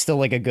forward, he's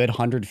still a good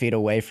 100 feet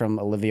away from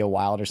Olivia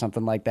Wilde or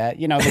something like that.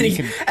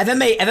 And then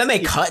they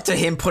cut to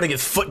him putting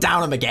his foot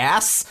down on the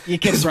gas.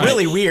 It's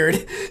really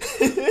weird.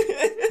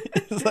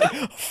 It's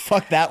like,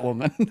 fuck that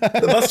woman.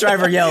 The bus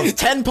driver yells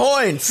 10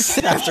 points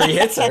after he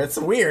hits her. It's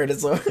weird.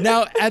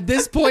 Now, at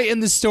this point in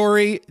the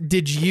story,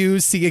 did you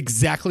see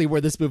exactly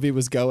where this movie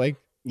was going?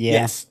 Yeah.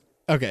 Yes.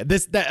 Okay.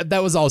 That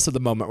was also the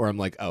moment where I'm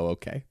like, oh,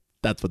 okay.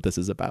 That's what this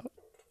is about.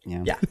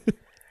 Yeah.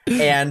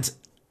 And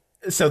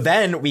So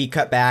then we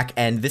cut back,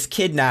 and this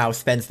kid now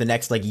spends the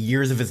next like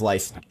years of his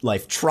life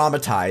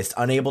traumatized,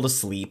 unable to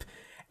sleep,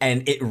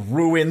 and it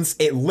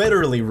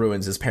literally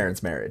ruins his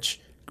parents'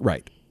 marriage.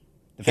 Right.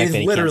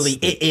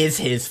 It is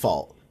his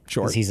fault.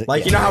 Sure. He's,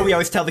 Like, you know how we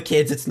always tell the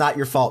kids it's not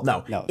your fault?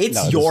 No,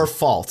 it's your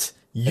fault.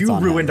 You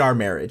ruined our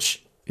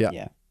marriage.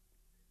 Yeah.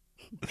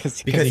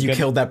 Because you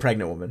killed that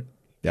pregnant woman.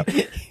 Yep.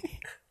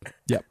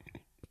 Yep.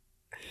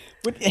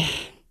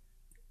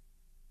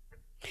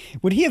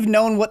 Would he have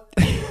known what?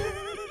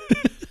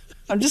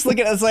 I'm just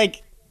looking. I was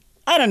like,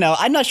 I don't know.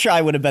 I'm not sure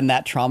I would have been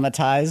that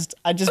traumatized.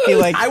 I'd just be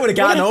like, I would have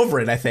gotten over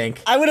it, I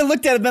think. I would have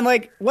looked at it and been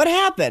like, what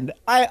happened?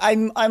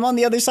 I'm on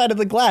the other side of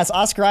the glass.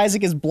 Oscar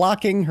Isaac is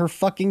blocking her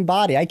fucking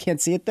body. I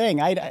can't see a thing.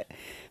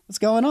 What's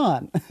going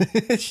on?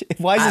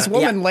 Why is this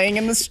woman laying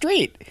in the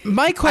street?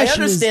 My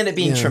question I understand it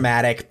being yeah.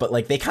 traumatic, but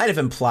like they kind of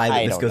imply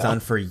that this goes on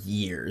for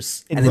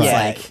years. And it's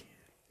like,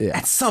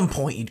 at some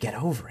point you'd get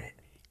over it.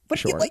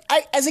 But like,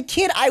 as a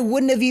kid, I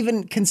wouldn't have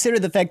even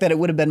considered the fact that it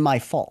would have been my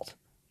fault.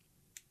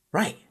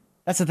 Right.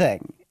 That's the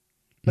thing.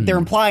 But they're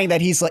implying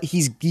that he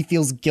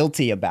feels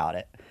guilty about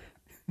it.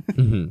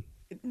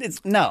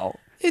 It's no.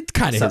 It's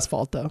kind of his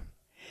fault, though.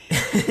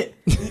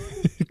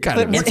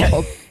 Kind of his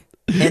fault.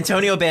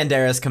 Antonio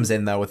Banderas comes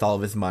in, though, with all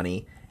of his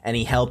money, and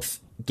he helps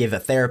give a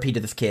therapy to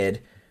this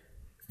kid,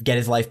 get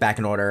his life back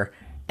in order,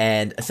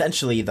 and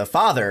essentially the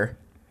father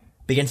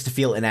begins to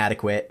feel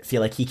inadequate,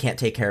 feel like he can't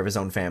take care of his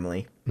own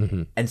family,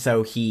 and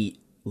so he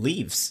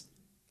leaves.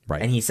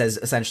 Right. And he says,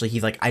 essentially,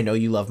 he's like, I know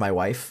you love my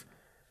wife.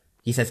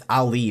 He says,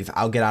 I'll leave,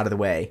 I'll get out of the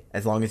way,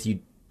 as long as you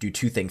do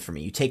two things for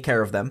me. You take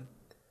care of them,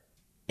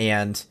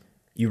 and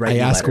you write me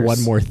ask letters.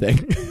 one more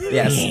thing.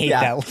 Yes, hate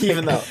yeah, that.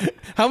 even though...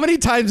 How many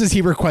times has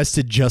he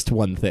requested just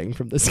one thing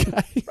from this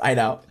guy? I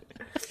know.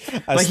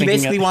 But he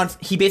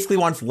basically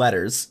wants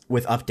letters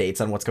with updates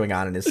on what's going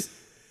on in his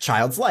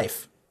child's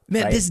life.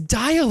 Man, right? this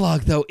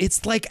dialogue, though,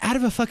 it's like out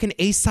of a fucking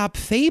Aesop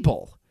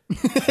fable.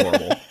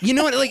 Horrible. You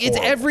know what? Like, it's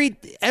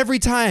every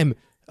time.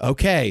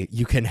 Okay,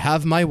 you can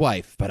have my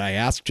wife, but I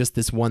ask just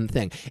this one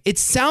thing. It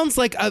sounds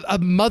like a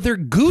Mother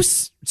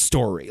Goose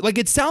story. Like,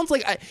 it sounds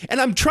like, and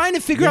I'm trying to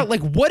figure out,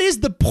 like, what is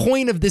the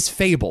point of this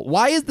fable?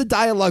 Why is the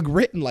dialogue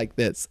written like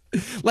this?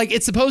 Like,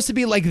 it's supposed to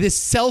be like this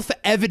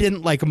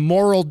self-evident, like,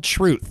 moral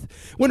truth,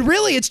 when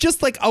really it's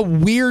just like a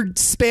weird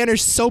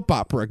Spanish soap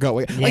opera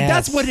going. Like,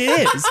 that's what it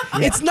is.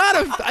 It's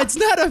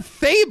not a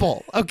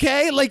fable,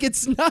 okay? Like,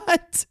 it's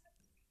not.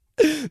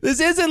 This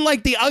isn't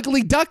like the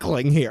ugly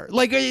duckling here.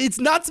 Like, it's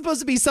not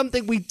supposed to be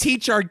something we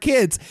teach our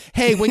kids.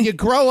 Hey, when you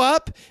grow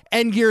up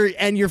and your son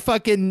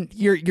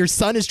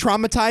is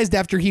traumatized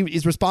after he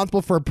is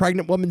responsible for a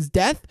pregnant woman's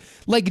death,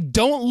 like,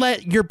 don't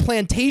let your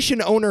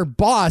plantation owner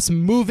boss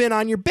move in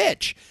on your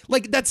bitch.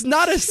 Like, that's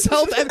not a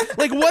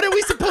like, what are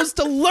we supposed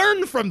to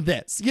learn from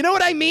this? You know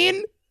what I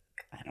mean?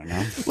 I don't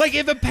know. Like,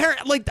 if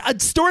a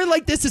story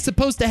like this is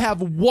supposed to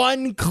have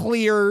one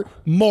clear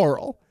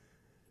moral.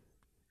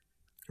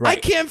 Right. I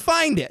can't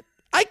find it.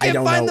 I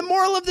can't find the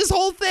moral of this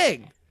whole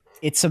thing.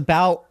 It's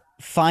about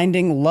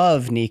finding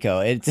love,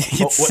 Nico. It's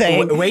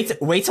saying...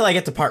 Wait till I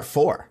get to part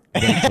 4.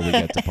 Until we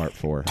get to part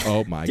 4.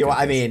 Oh my god.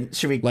 I mean,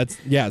 should we...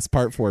 Yes,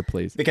 part 4,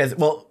 please. Because,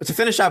 well, to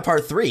finish out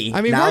part 3...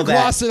 I mean, we're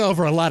glossing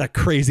over a lot of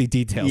crazy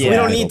details. We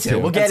don't need to.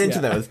 We'll get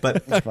into those.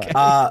 But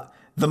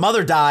the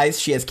mother dies.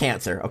 She has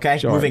cancer. Okay?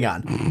 Sure. Moving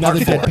on.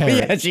 Another dead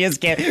parent. Yeah, she has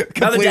cancer.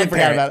 Another Completely dead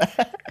forgot parent. about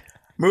that.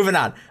 Moving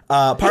on.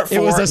 Part 4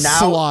 It was a now...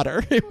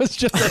 slaughter. It was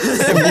just a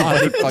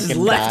slaughter. Just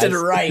left and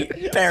right.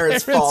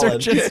 Parents Parents falling. are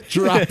just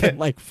dropping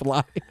like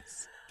flies.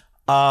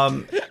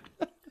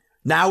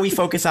 Now we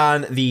focus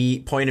on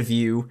the point of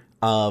view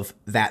of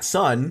that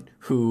son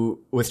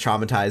who was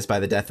traumatized by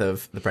the death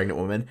of the pregnant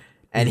woman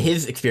and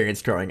his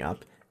experience growing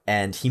up.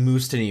 And he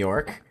moves to New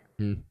York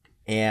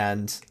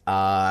and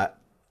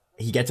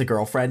he gets a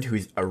girlfriend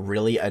who's a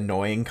really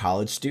annoying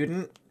college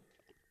student.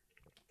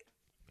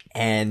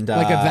 And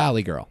Like a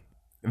Valley Girl.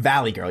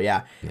 Valley Girl,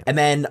 yeah. And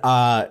then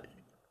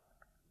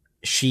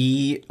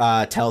she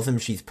tells him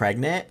she's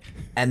pregnant,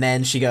 and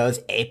then she goes,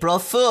 April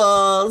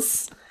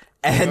Fools!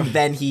 And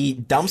then he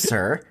dumps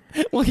her.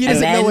 Well, he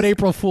doesn't know what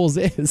April Fool's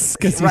is,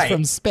 because he's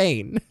from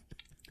Spain.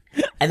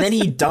 And then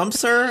he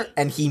dumps her,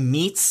 and he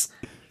meets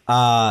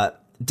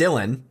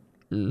Dylan,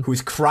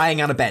 who's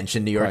crying on a bench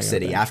in New York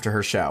City after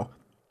her show.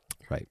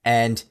 Right.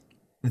 And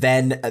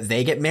then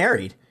they get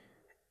married.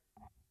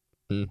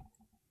 And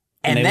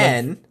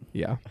then...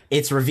 Yeah.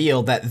 It's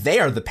revealed that they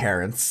are the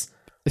parents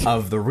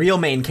of the real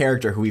main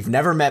character who we've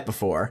never met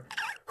before,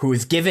 who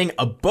is giving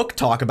a book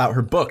talk about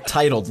her book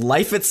titled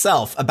Life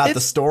Itself, about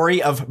the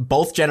story of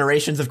both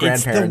generations of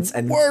grandparents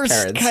and worst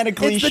parents. kind of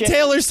cliche. It's the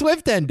Taylor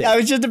Swift ending. I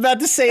was just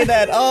about to say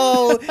that.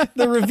 Oh,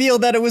 the reveal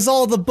that it was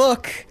all the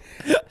book.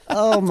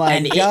 Oh my god.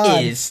 And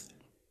it is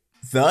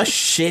the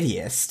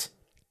shittiest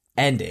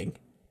ending.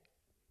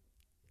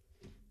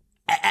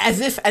 As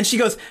if, and she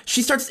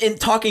starts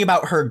talking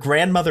about her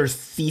grandmother's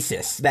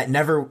thesis that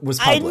never was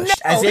published.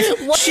 As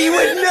if she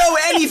would know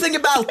anything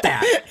about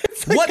that.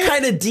 What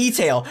kind of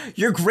detail?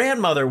 Your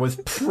grandmother was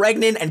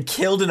pregnant and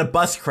killed in a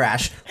bus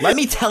crash. Let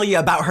me tell you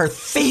about her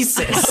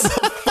thesis.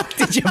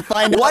 did you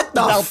find What out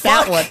the about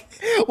fuck? that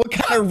one? What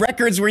kind of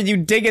records were you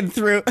digging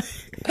through?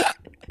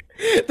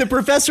 The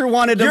professor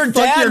wanted to Your fuck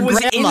dad your was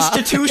grandma.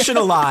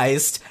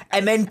 institutionalized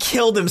and then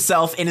killed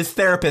himself in his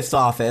therapist's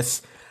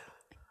office.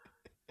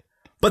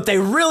 But they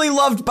really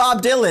loved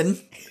Bob Dylan.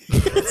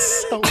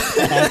 So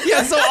bad.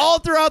 Yeah, so all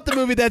throughout the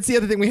movie, that's the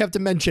other thing we have to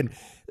mention.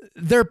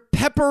 They're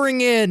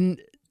peppering in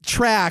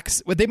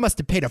tracks. Well, they must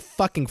have paid a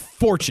fucking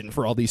fortune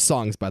for all these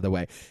songs, by the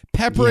way.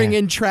 Peppering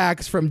in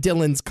tracks from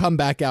Dylan's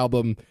comeback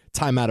album,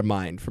 Time Out of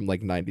Mind, from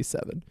like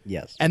 97.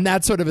 Yes. And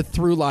that's sort of a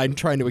through line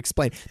trying to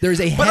explain. There's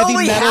a But heavy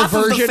only metal half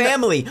of version. the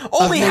family,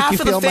 only Make half You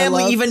of the Feel My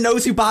family Love. even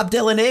knows who Bob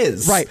Dylan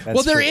is. Right.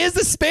 Well, there true. is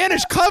a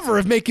Spanish cover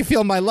of Make You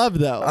Feel My Love,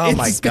 though. Oh in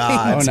my Spain,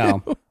 God.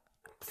 Oh no.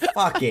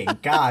 Fucking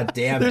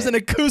goddamn There's it. an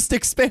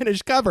acoustic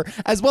Spanish cover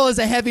as well as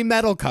a heavy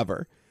metal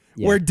cover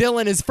where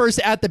Dylan is first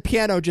at the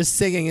piano just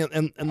singing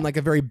in like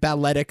a very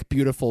balletic,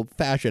 beautiful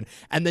fashion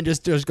and then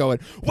just going,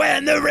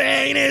 when the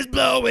rain is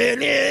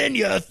blowing in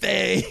your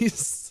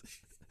face.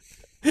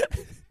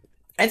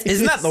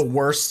 Isn't that the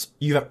worst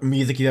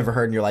music you've ever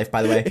heard in your life,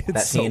 by the way? It's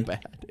that so scene?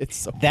 bad. It's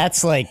so bad.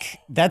 That's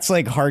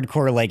like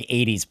hardcore like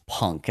 80s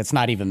punk. It's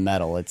not even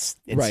metal. It's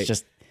Right.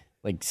 just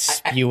like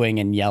spewing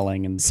and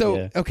yelling and So,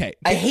 yeah. okay.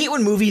 I hate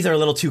when movies are a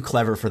little too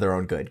clever for their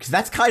own good, because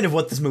that's kind of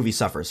what this movie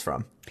suffers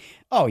from.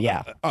 Oh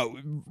yeah. Oh,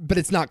 but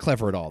it's not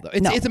clever at all, though.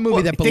 It's, No. it's a movie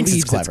Well, that it thinks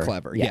believes it's it's clever.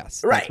 clever. Yeah.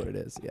 Yes, Right. that's what it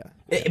is. Yeah.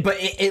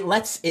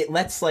 It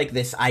lets like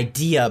this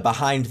idea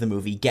behind the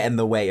movie get in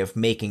the way of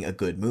making a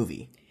good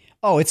movie.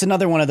 Oh, it's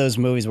another one of those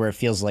movies where it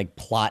feels like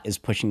plot is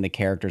pushing the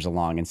characters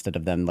along instead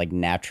of them like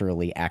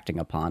naturally acting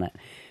upon it.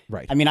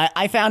 Right. I mean,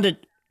 I found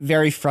it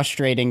very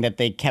frustrating that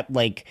they kept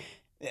like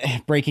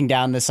breaking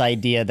down this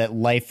idea that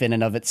life in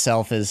and of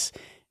itself is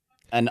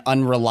an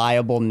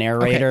unreliable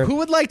narrator. Okay, who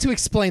would like to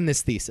explain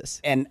this thesis?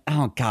 And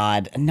oh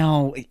god,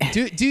 no.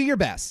 Do your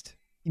best.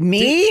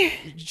 Me?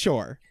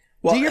 Sure.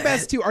 Well, do your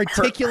best to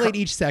articulate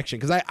each section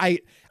because I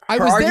Her was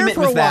there argument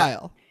for a was that-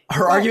 while.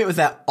 Her argument was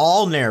that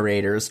all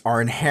narrators are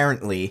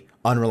inherently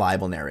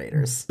unreliable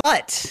narrators,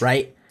 But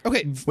right?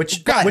 Okay,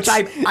 Which got it.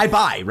 I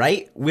buy,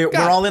 right? We're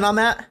Got it. all in on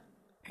that.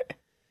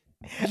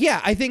 Yeah,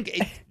 I think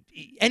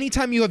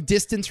anytime you have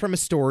distance from a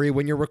story,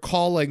 when you're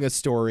recalling a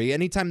story,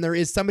 anytime there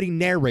is somebody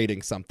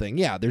narrating something,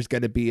 yeah, there's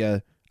going to be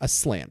a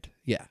slant.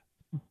 Yeah.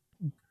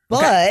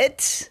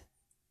 but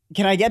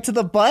can I get to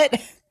the but?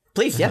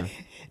 Please, yeah.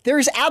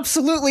 There's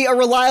absolutely a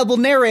reliable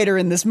narrator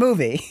in this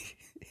movie.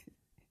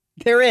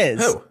 There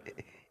is. Who?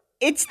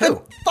 It's the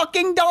Who?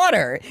 fucking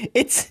daughter.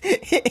 It's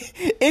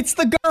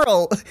the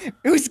girl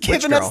who's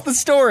giving us girl? the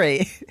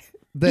story.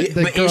 The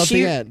But girl is at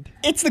she- the end.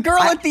 It's the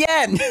girl at the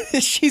end.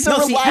 She's a No,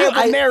 see,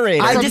 reliable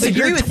narrator. I From the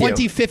disagree year with you.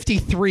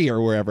 2053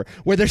 or wherever,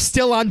 where they're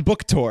still on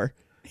book tour.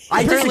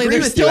 I Apparently, disagree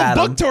there's with you, still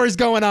Adam. book tours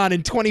going on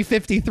in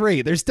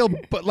 2053. There's still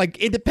like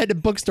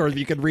independent bookstores where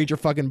you can read your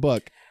fucking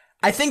book.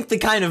 I think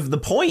the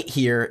point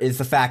here is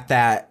the fact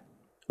that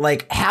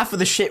like half of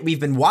the shit we've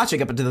been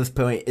watching up until this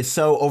point is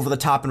so over the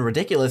top and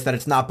ridiculous that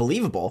it's not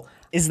believable.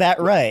 Is that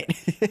right?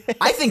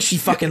 I think she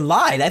fucking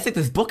lied. I think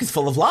this book is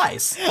full of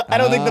lies. I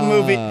don't think the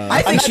movie.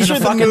 I think she's a the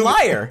fucking movie-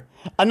 liar.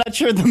 I'm not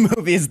sure the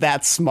movie is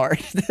that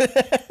smart.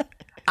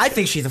 I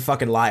think she's a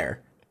fucking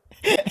liar.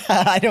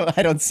 I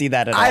don't see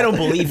that at all. I don't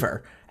believe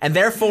her. And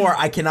therefore,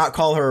 I cannot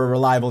call her a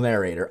reliable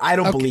narrator. I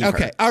don't believe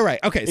Okay, her. all right,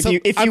 okay. So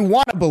If you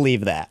want to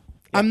believe that,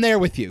 I'm there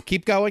with you.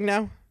 Keep going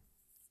now.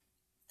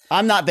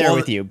 I'm not there Well,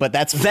 with you, but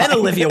that's Then fine.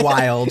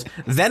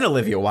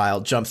 Olivia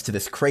Wilde jumps to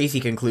this crazy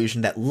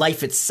conclusion that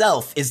life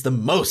itself is the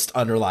most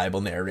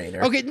unreliable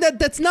narrator. Okay,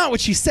 that's not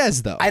what she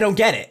says though. I don't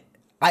get it.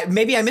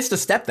 Maybe I missed a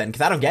step then, because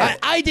I don't get it.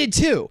 I did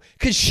too,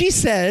 because she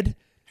said,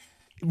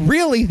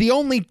 really, the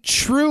only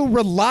true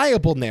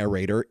reliable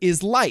narrator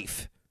is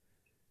life.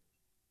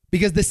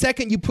 Because the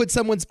second you put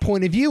someone's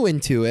point of view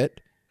into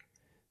it,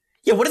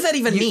 Yeah, what does that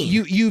even mean?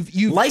 you've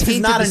Life is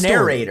tainted not the a story.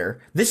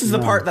 narrator. This is the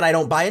part that I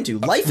don't buy into.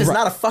 Life is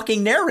not a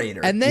fucking narrator.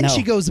 And then No.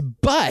 she goes,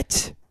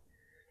 but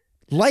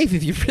life,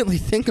 if you really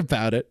think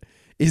about it,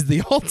 is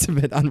the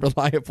ultimate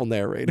unreliable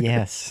narrator.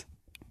 Yes.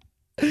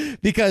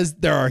 Because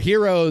there are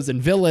heroes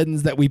and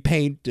villains that we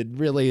paint, and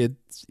really,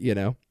 it's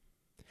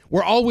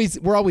we're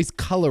always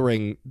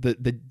coloring the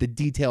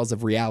details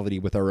of reality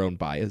with our own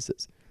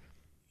biases.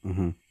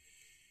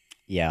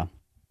 Yeah.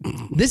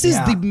 This is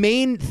Yeah. the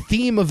main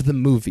theme of the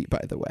movie,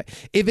 by the way.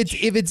 If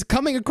it's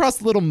coming across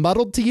a little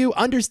muddled to you,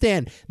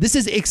 understand this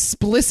is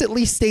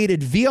explicitly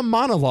stated via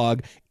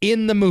monologue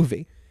in the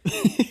movie.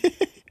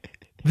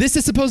 This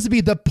is supposed to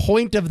be the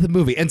point of the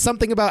movie, and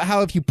something about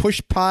how if you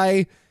push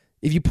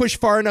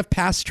far enough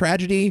past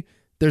tragedy,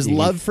 there's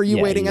love for you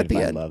Yeah, waiting you at the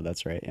find end. Love,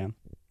 that's right. Yeah.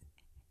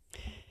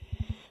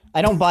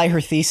 I don't buy her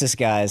thesis,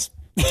 guys.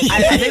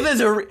 I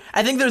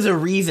think there's a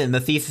reason the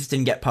thesis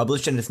didn't get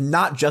published, and it's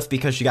not just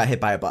because she got hit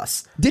by a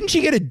bus. Didn't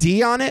she get a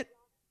D on it?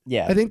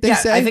 Yeah. I think they Yeah,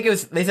 said. I think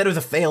they said it was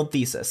a failed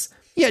thesis.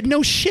 Yeah,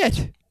 no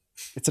shit.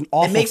 it's an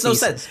awful It makes no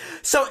thesis. sense.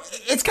 So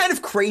it's kind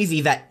of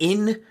crazy that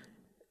in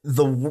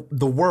the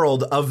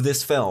world of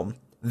this film,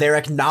 they're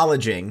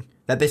acknowledging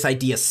that this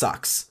idea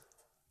sucks.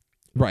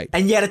 Right.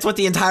 And yet it's what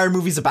the entire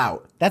movie's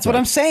about. That's what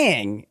I'm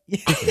saying.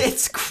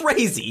 It's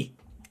crazy.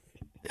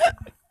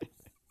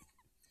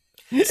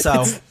 So,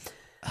 All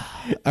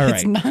right.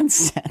 It's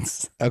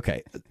nonsense.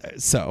 Okay.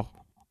 So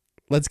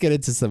let's get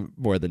into some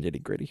more than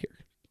nitty gritty here.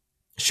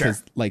 sure.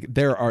 'Cause, like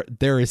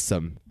there is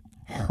some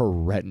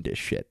horrendous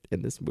shit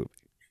in this movie.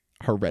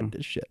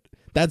 Horrendous shit.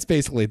 That's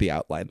basically the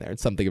outline there.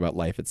 It's something about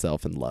life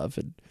itself and love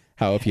and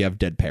how if you have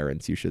dead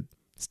parents, you should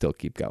still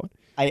keep going.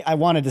 I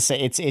wanted to say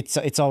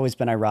it's always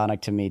been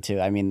ironic to me too.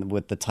 I mean,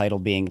 with the title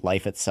being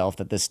Life Itself,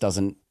 that this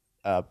doesn't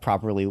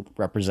properly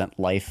represent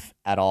life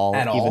at all.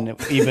 At all.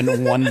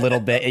 Even one little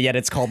bit. Yet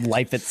it's called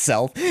Life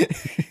Itself.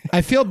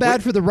 I feel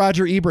bad for the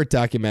Roger Ebert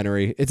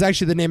documentary. It's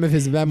actually the name of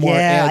his memoir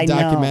Yeah, I and know.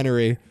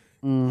 documentary,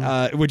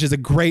 which is a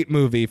great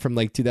movie from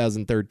like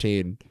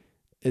 2013.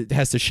 It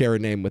has to share a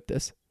name with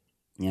this.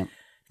 Yeah.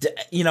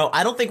 You know,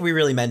 I don't think we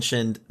really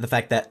mentioned the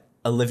fact that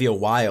Olivia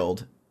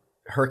Wilde,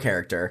 her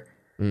character,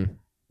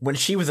 when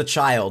she was a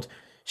child,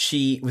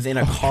 she was in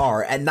a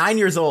car. At 9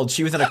 years old,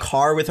 she was in a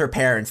car with her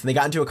parents, and they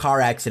got into a car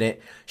accident.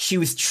 She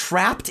was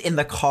trapped in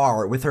the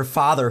car with her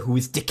father, who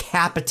was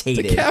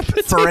decapitated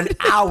for an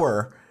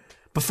hour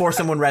before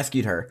someone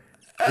rescued her,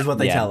 is what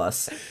they tell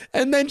us.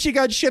 And then she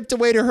got shipped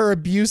away to her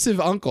abusive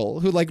uncle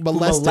who like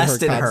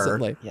molested her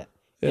constantly. Yeah.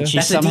 And she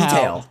That's somehow, a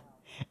detail.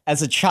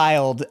 as a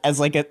child, as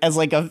like a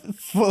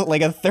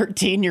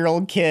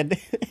 13-year-old kid,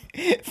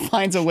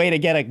 finds a way to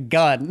get a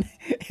gun.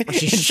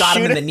 She and shot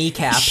him in shoot the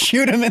kneecap.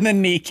 Shoot him in the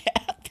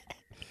kneecap.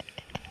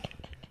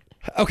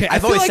 Okay,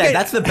 I've always said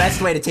that's the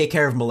best way to take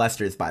care of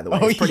molesters, by the way.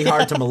 It's pretty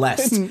hard to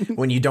molest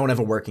when you don't have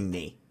a working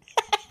knee.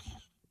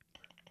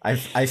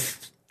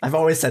 I've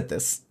always said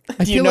this.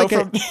 I feel like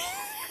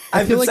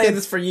I've been like saying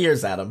this for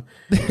years, Adam.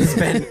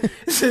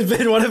 This has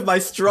been one of my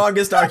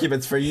strongest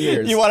arguments for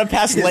years. You want to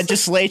pass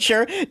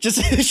legislature?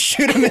 Just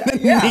shoot him in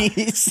the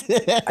knees.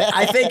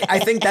 I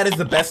think that is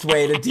the best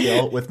way to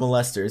deal with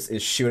molesters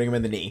is shooting them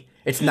in the knee.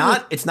 It's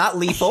not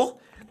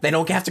lethal. They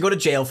don't have to go to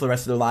jail for the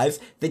rest of their lives.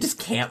 They just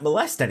can't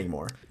molest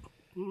anymore.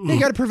 you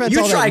got to prevent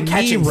You all try that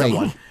catching knee rape.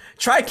 someone.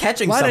 Try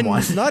catching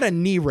someone. Not a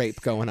knee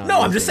rape going on. No,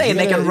 I'm just saying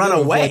they can run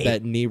away.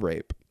 That knee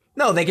rape.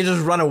 No, they can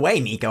just run away,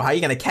 Nico. How are you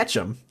going to catch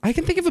them? I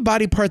can think of a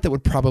body part that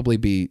would probably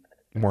be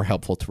more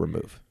helpful to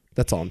remove.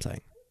 That's all I'm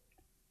saying.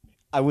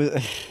 I was.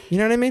 You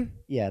know what I mean?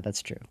 Yeah,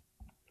 that's true.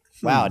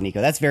 Wow,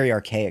 Nico, that's very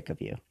archaic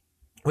of you.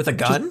 With a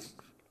gun?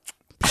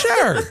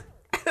 Sure.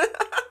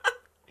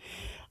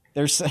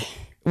 There's.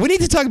 We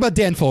need to talk about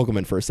Dan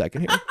Fogelman for a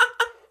second here.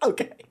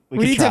 Okay. We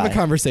could need to have a try.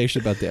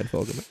 conversation about Dan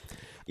Fogelman.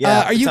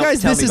 Yeah. Are you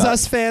guys tell This me Is about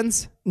Us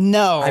fans?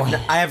 No,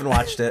 I haven't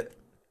watched it.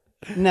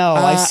 no,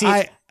 I've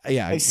seen.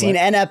 I've seen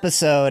what? an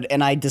episode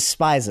and I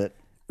despise it.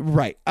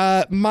 Right.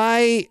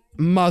 My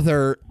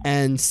mother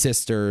and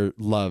sister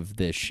love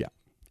this show.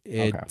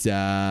 It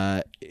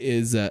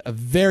is a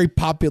very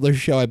popular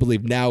show, I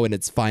believe, now in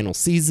its final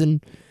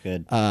season.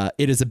 Good.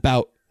 It is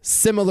about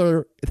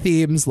similar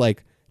themes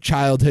like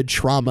childhood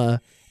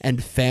trauma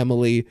and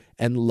family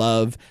and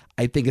love.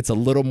 I think it's a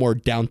little more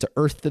down to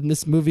earth than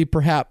this movie,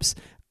 perhaps.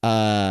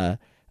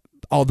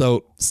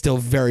 Although still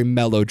very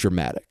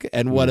melodramatic.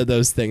 And one of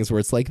those things where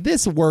it's like,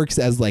 this works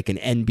as like an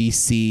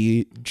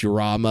NBC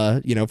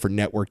drama, you know, for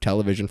network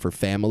television for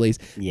families.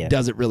 Yeah.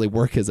 Doesn't really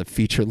work as a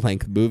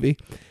feature-length movie.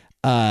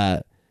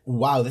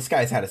 Wow, this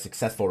guy's had a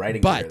successful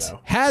writing career, But though.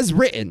 has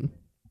written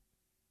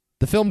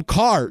the film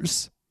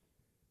Cars,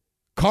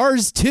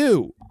 Cars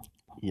 2,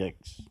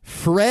 Yikes.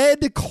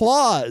 Fred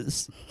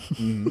Claus,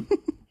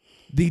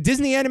 the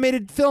Disney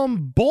animated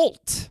film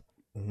Bolt,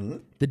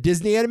 the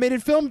Disney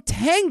animated film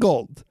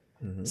Tangled.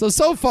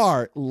 So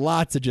far,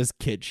 lots of just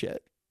kid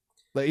shit.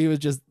 But he was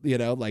just, you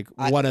know, like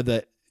one of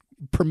the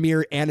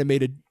premier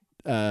animated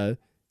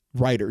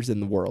writers in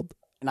the world.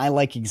 And I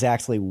like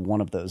exactly one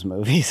of those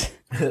movies.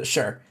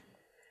 Sure.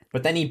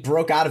 But then he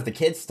broke out of the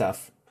kids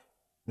stuff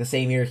the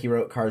same year he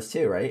wrote Cars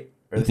 2, right?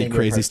 Or the same Did year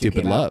Crazy Cars 2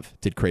 Stupid came out. Love.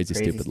 Did Crazy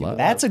Stupid Stupid Love. Love.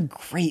 That's a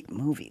great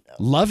movie, though.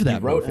 Love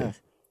that He wrote movie.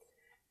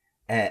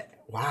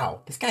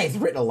 Wow, this guy has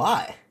written a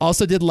lot.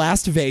 Also did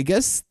Las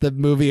Vegas, the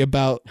movie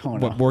about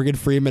what Morgan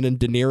Freeman and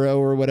De Niro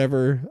or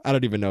whatever. I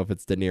don't even know if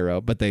it's De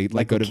Niro, but they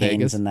like go to Caine's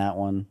Vegas. in that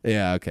one.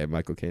 Yeah, okay,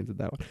 Michael Caine's in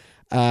that one.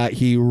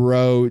 He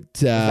wrote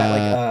Is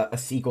that like a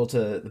sequel to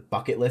The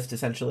Bucket List,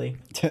 essentially?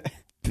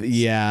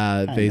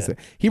 yeah,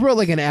 basically. He wrote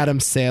like an Adam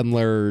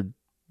Sandler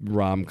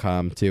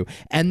rom-com too.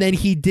 And then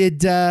he did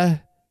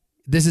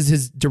this is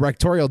his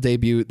directorial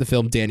debut, the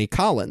film Danny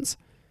Collins.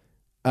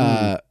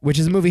 Which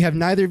is a movie have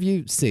neither of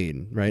you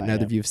seen, right?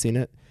 Neither of you have seen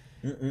it.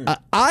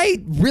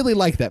 I really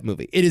like that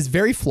movie. It is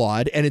very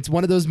flawed, and it's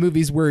one of those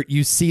movies where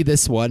you see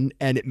this one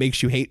and it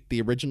makes you hate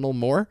the original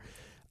more.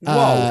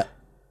 Whoa.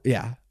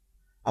 Yeah.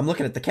 I'm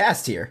looking at the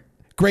cast here.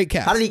 Great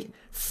cast. How did he...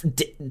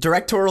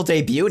 directorial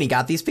debut and he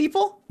got these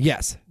people?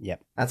 Yes.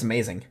 Yep. That's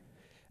amazing.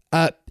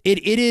 It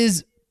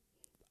is...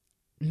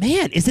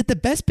 Man, is it the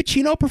best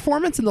Pacino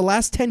performance in the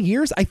last 10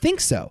 years? I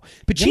think so.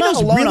 You're not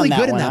Pacino's alone really on that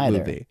good in one that either.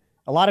 movie.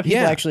 A lot of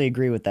people Yeah. actually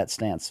agree with that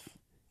stance.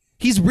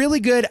 He's really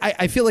good.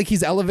 I feel like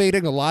he's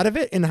elevating a lot of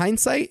it in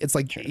hindsight. It's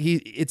like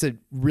it's a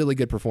really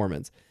good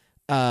performance.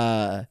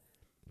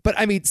 But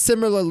I mean,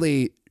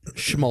 similarly,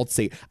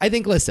 schmaltzy. I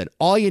think, listen,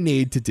 all you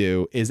need to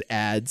do is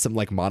add some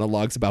like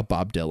monologues about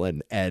Bob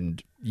Dylan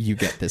and you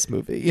get this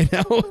movie, you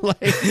know? Like,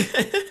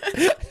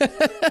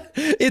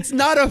 it's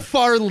not a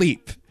far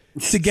leap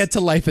to get to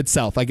Life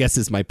Itself, I guess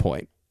is my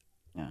point.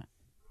 Yeah.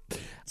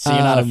 So you're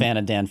not a fan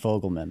of Dan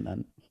Fogelman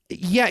then?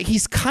 Yeah,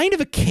 he's kind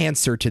of a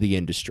cancer to the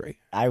industry.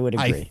 I would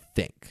agree. I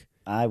think.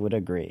 I would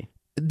agree.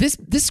 This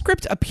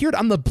script appeared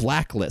on the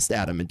blacklist,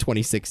 Adam, in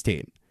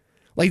 2016.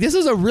 Like, this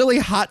was a really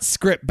hot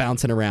script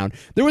bouncing around.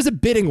 There was a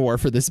bidding war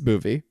for this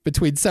movie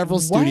between several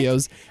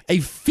studios. A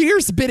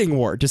fierce bidding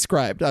war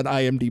described on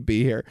IMDb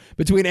here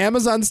between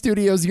Amazon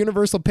Studios,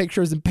 Universal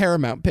Pictures, and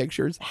Paramount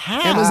Pictures.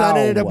 How? Amazon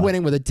ended up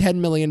winning with a $10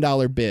 million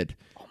bid.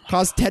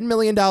 Cost $10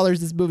 million.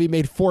 This movie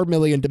made $4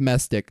 million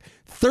domestic.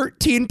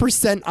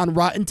 13% on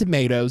Rotten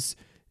Tomatoes.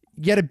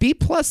 Yet a B+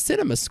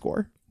 cinema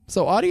score.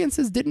 So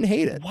audiences didn't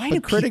hate it. Why but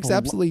do critics people-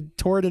 absolutely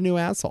tore it a new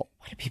asshole.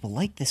 Why do people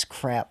like this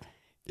crap?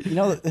 You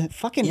know,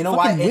 fucking. You know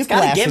why? It's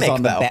got a Whiplash is gimmick,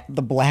 on though.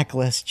 the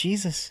blacklist.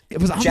 Jesus.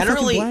 It was on the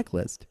Generally- fucking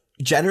blacklist.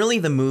 Generally,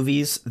 the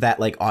movies that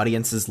like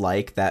audiences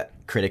like that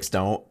critics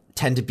don't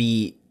tend to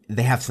be,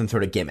 they have some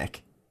sort of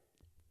gimmick.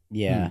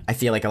 Yeah. I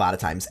feel like a lot of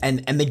times. And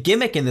the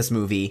gimmick in this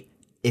movie,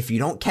 if you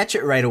don't catch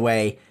it right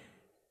away,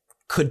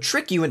 could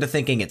trick you into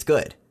thinking it's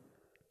good.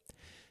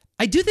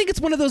 I do think it's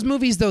one of those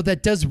movies, though,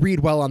 that does read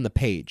well on the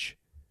page,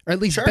 or at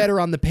least Sure. better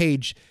on the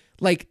page.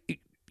 Like,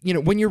 you know,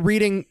 when you're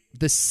reading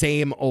the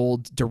same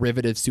old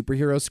derivative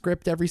superhero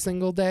script every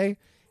single day,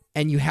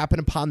 and you happen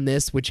upon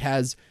this, which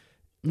has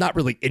not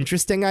really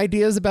interesting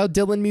ideas about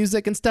Dylan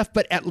music and stuff,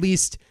 but at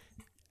least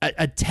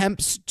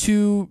attempts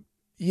to,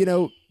 you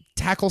know,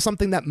 tackle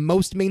something that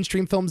most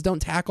mainstream films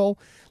don't tackle.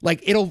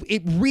 Like,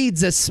 it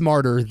reads as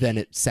smarter than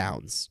it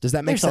sounds. Does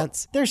that make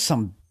sense? There's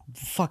some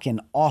fucking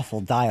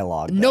awful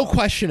dialogue. No though.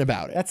 question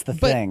about it. That's the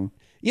But, thing.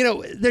 you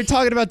know, they're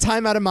talking about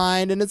Time Out of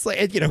Mind, and it's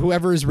like, you know,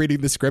 whoever is reading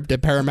the script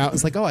at Paramount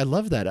is like, oh, I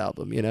love that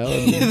album, you know?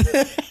 And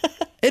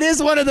it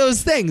is one of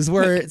those things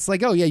where it's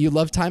like, oh, yeah, you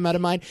love Time Out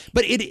of Mind.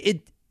 But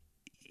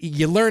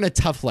you learn a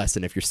tough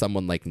lesson if you're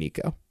someone like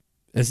Nico.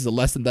 This is a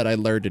lesson that I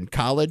learned in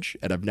college,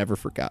 and I've never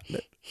forgotten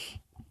it.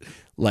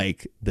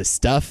 Like, the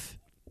stuff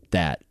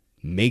that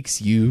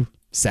makes you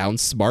sound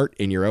smart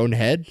in your own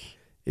head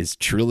is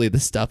truly the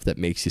stuff that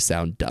makes you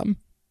sound dumb.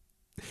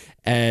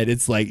 And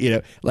it's like, you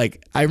know,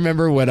 like I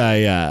remember when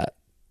I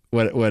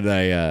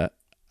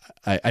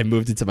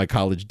moved into my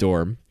college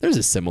dorm. There's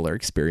a similar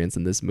experience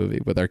in this movie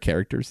with our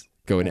characters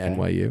going to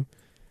NYU.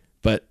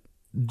 But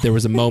there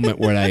was a moment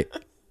when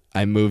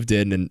I moved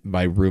in and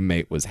my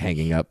roommate was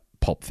hanging up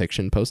Pulp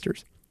Fiction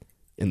posters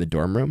in the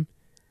dorm room.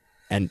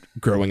 And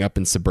growing up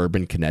in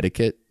suburban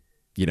Connecticut,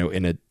 you know,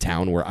 in a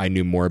town where I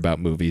knew more about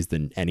movies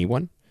than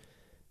anyone.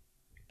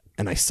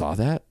 And I saw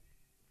that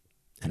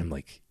and I'm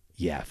like,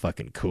 yeah,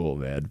 fucking cool,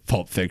 man.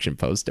 Pulp Fiction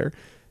poster.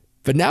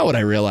 But now what I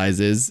realize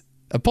is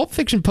a Pulp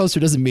Fiction poster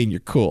doesn't mean you're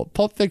cool.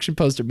 Pulp Fiction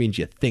poster means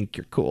you think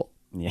you're cool.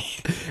 Yeah.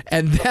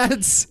 And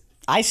that's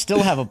I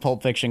still have a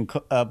Pulp Fiction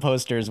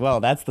poster as well.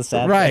 That's the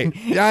sad right.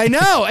 thing. I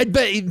know.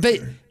 But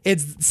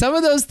it's some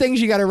of those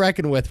things you got to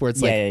reckon with where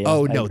it's like, Yeah,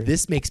 oh, I no, agree.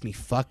 this makes me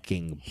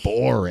fucking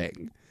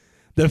boring.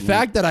 The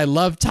fact that I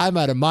love Time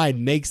Out of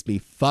Mind makes me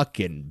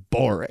fucking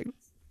boring.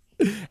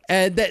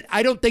 And that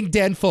I don't think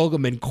Dan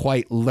Fogelman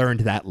quite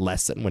learned that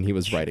lesson when he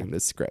was writing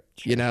this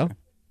script, you know?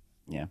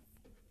 Yeah.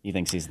 He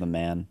thinks he's the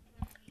man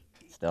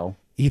still.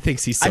 He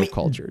thinks he's so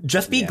cultured.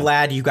 Just be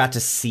glad you got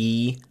to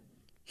see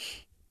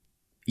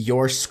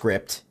your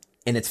script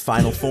in its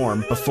final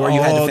form before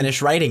you had to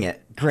finish writing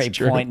it. Great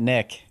point,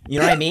 Nick. You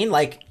know what I mean?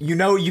 Like, you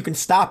know you can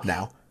stop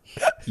now.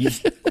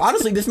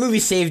 Honestly, this movie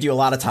saved you a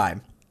lot of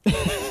time.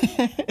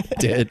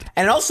 Did.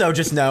 And also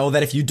just know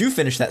that if you do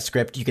finish that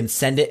script, you can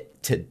send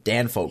it to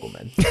Dan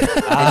Fogelman.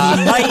 And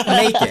he might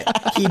make it.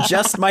 He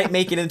just might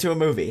make it into a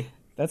movie.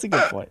 That's a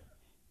good point.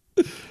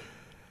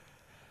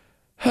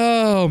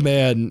 Oh,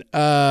 man.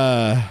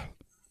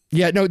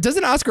 Yeah, no,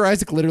 doesn't Oscar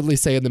Isaac literally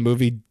say in the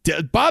movie,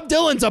 Bob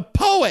Dylan's a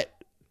poet?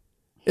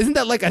 Isn't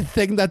that like a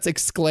thing that's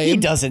exclaimed? He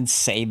doesn't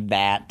say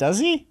that, does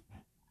he?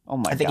 Oh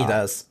my god. I think he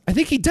does. I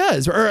think he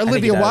does. Or think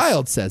Olivia he does.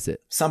 Wilde says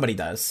it. Somebody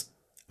does.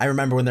 I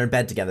remember when they're in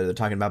bed together, they're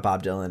talking about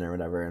Bob Dylan or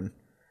whatever. And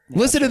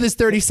Listen to this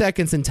 30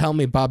 seconds and tell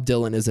me Bob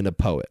Dylan isn't a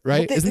poet,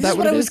 right? This Isn't is that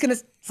what I it was is? gonna.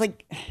 It's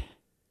like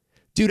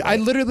Dude, I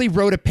literally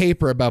wrote a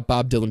paper about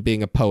Bob Dylan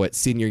being a poet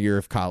senior year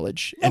of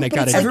college, and I but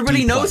got it's a like- everybody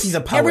D+. knows he's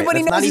a poet.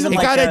 Everybody That's knows not he's even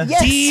a He like got a a-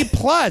 Yes. D+.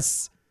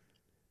 It's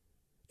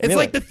Really?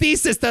 like the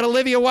thesis that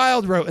Olivia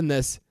Wilde wrote in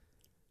this.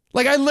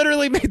 Like, I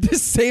literally made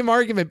this same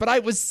argument, but I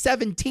was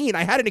 17.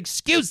 I had an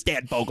excuse,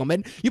 Dan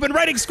Fogelman. You've been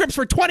writing scripts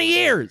for 20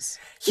 years.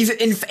 He's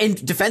in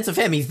defense of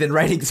him, he's been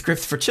writing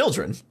scripts for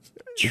children.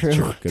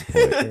 true. Good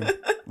point.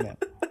 Yeah.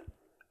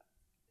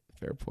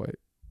 Fair point.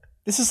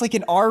 This is like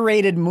an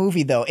R-rated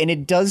movie though, and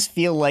it does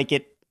feel like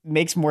it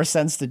makes more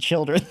sense to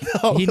children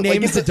though. He Like,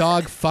 names it's the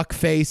dog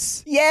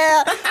Fuckface.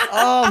 Yeah.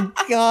 Oh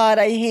god,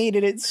 I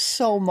hated it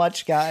so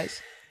much,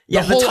 guys.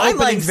 Yeah, the whole opening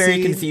timeline's very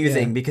scene,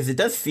 confusing yeah. because it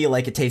does feel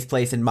like it takes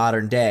place in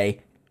modern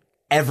day,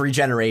 every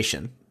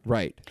generation.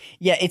 Right.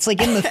 Yeah, it's like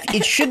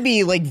it should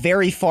be like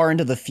very far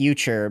into the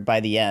future by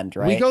the end,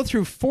 right? We go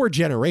through 4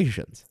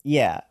 generations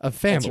yeah, of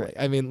family. That's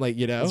right. I mean, like,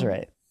 you know, That's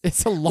right.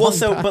 It's a long Well,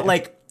 so time. but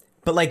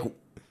like,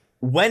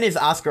 when is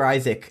Oscar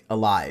Isaac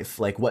alive?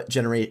 Like, what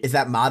generation is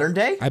that? Modern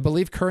day? I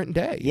believe current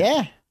day.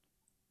 Yeah.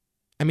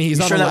 I mean, he's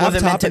You on sure a that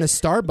wasn't laptop meant in to- a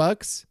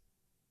Starbucks.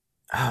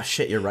 Oh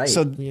shit, you're right.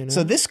 So You know?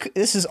 so this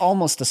is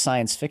almost a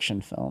science fiction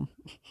film.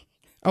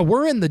 Oh,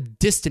 we're in the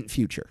distant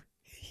future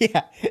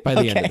Yeah. by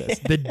the end of this.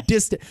 The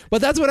distant.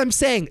 But that's what I'm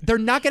saying. They're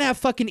not going to have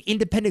fucking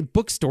independent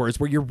bookstores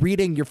where you're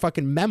reading your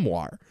fucking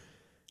memoir.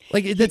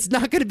 Like, that's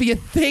not going to be a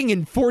thing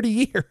in 40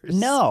 years.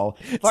 No.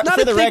 It's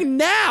not a thing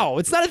now.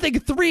 It's not a thing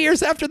 3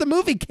 years after the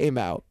movie came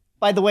out.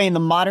 By the way, in the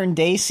modern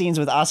day scenes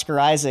with Oscar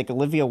Isaac,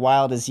 Olivia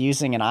Wilde is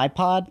using an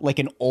iPod, like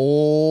an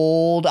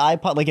old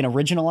iPod, like an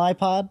original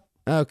iPod.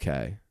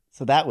 Okay.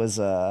 So that was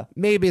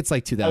Maybe it's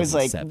like I was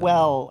 2007. like,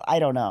 well, I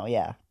don't know.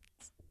 Yeah.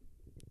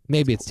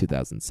 Maybe it's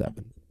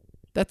 2007.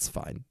 That's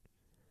fine.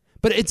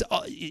 But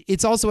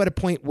it's also at a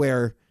point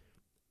where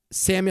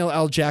Samuel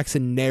L.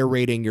 Jackson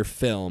narrating your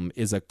film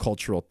is a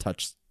cultural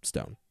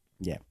touchstone.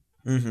 Yeah.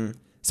 mm-hmm.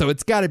 So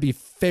it's got to be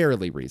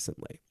fairly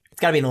recently. It's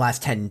got to be in the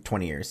last 10,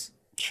 20 years.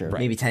 Sure.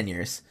 Maybe 10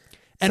 years.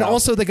 And So-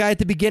 also the guy at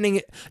the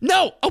beginning.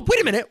 No. Oh,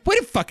 wait a minute. Wait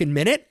a fucking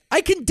minute.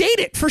 I can date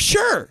it for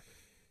sure.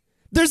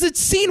 There's a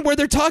scene where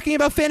they're talking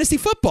about fantasy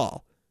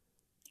football.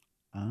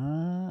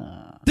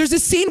 Ah. There's a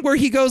scene where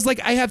he goes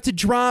like, I have to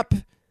drop.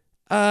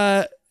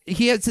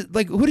 He has to,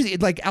 like, who does he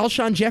like?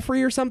 Alshon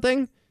Jeffrey or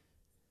something.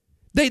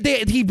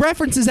 He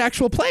references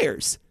actual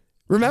players.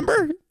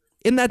 Remember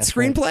in that That's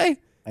right. screenplay?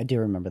 I do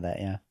remember that.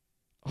 Yeah.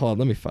 Hold on,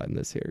 let me find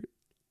this here.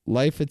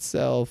 Life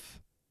Itself,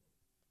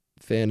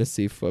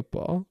 fantasy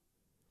football.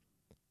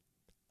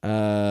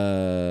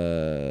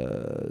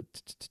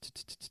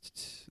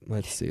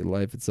 Let's see.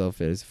 Life Itself,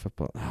 fantasy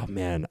football. Oh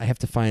man, I have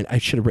to find. I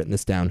should have written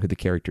this down. Who the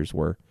characters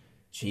were, or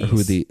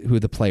Jeez. who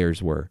the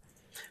players were.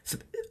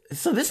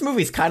 So this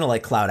movie's kind of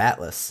like Cloud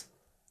Atlas.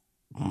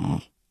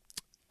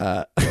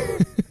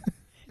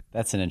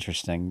 That's an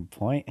interesting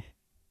point.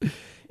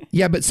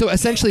 Yeah, but so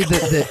essentially,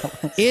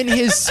 the in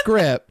his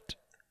script,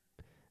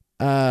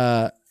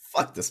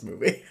 Fuck this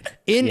movie.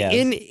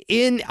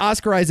 in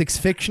Oscar Isaac's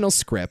fictional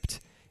script,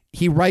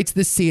 he writes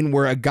this scene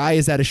where a guy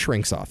is at a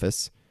shrink's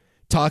office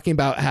talking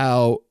about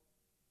how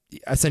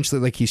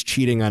essentially like he's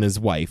cheating on his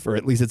wife, or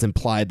at least it's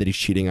implied that he's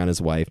cheating on his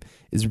wife,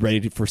 is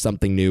ready for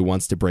something new,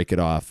 wants to break it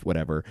off,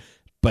 whatever.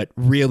 But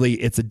really,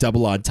 it's a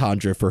double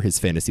entendre for his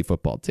fantasy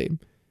football team.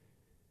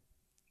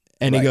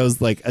 And he goes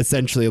like,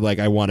 essentially like,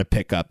 I want to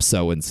pick up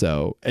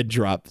so-and-so and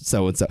drop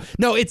so-and-so.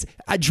 No, it's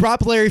I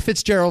drop Larry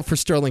Fitzgerald for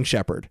Sterling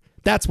Shepard.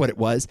 That's what it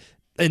was.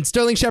 And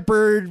Sterling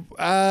Shepard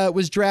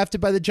was drafted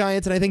by the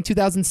Giants in, I think,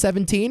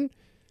 2017.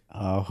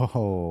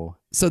 Oh.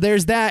 So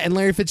there's that. And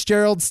Larry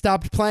Fitzgerald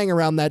stopped playing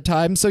around that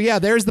time. So yeah,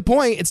 there's the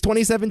point. It's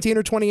 2017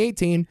 or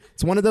 2018.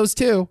 It's one of those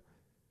two.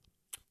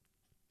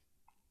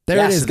 There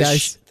Yeah, it is, so this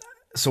guys.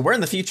 So we're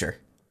in the future.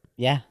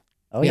 Yeah.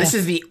 Oh yeah.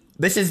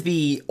 This is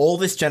the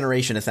oldest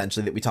generation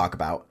essentially that we talk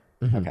about.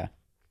 Okay.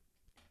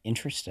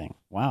 Interesting.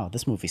 Wow,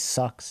 this movie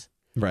sucks.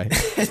 Right.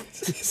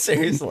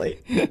 Seriously.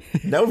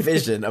 No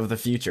vision of the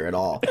future at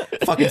all.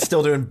 Fucking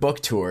still doing book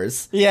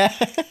tours. Yeah.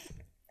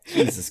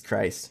 Jesus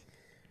Christ.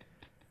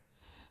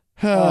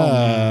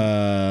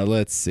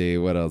 Let's see.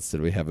 What else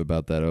did we have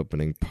about that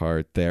opening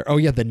part there? Oh,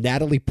 yeah, the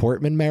Natalie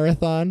Portman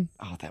marathon.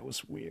 Oh, that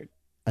was weird.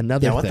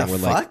 Another Yeah, what thing the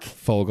where like fuck?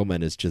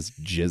 Fogelman is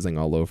just jizzing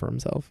all over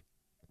himself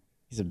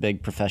He's a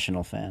big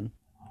professional fan.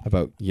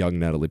 about young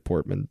Natalie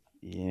Portman.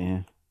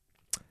 Yeah.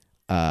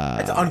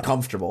 It's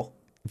uncomfortable.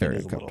 Very It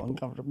is a little uncomfortable.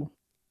 uncomfortable.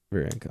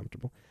 Very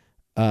uncomfortable.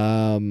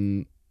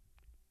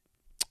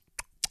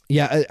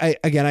 Yeah,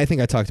 I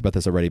think I talked about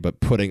this already, but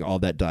putting all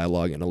that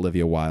dialogue in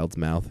Olivia Wilde's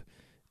mouth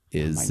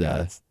is My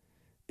God,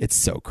 it's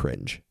so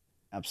cringe.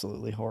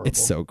 absolutely horrible.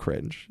 It's so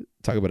cringe.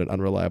 Talk about an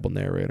unreliable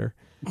narrator.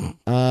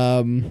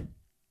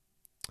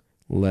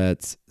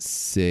 Let's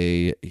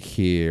see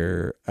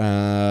here.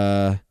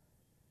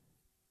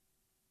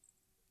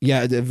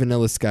 Yeah, the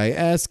Vanilla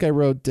Sky-esque I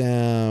wrote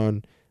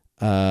down.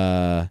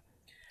 There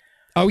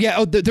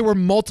were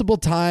multiple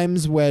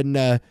times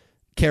when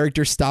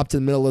characters stopped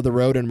in the middle of the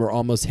road and were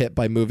almost hit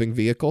by moving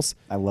vehicles.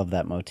 I love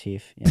that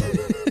motif. Yeah.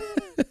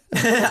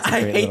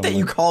 I great hate that little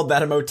you called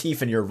that a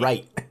motif, and you're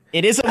right.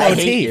 It is a I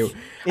motif. hate you.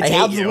 It's I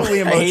hate absolutely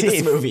you. a motif. I hate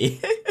this movie.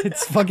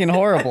 It's fucking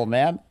horrible,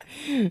 man.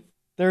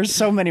 There's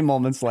so many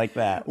moments like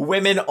that.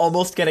 Women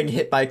almost getting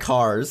hit by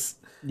cars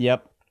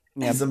Yep.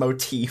 is a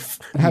motif.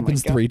 It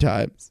happens God. 3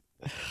 times.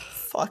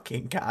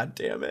 Fucking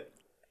goddamn it.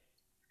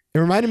 It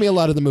reminded me a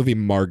lot of the movie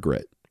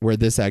Margaret, where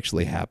this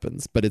actually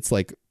happens, but it's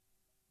like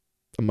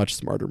a much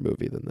smarter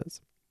movie than this.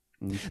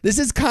 This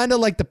is kind of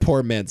like the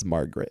poor man's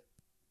Margaret.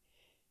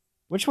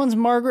 Which one's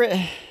Margaret?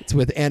 It's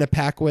with Anna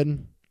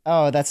Paquin.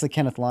 Oh, that's the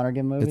Kenneth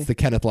Lonergan movie. It's the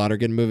Kenneth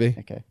Lonergan movie.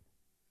 Okay.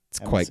 It's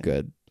haven't quite seen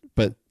good,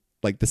 but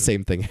like the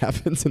same thing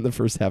happens in the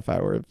first half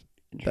hour of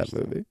that Interesting.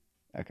 movie.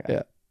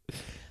 Okay.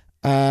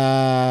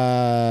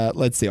 Yeah.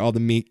 Let's see. All the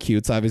meet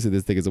cutes. Obviously,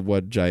 this thing is a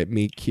one giant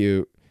meet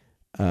cute.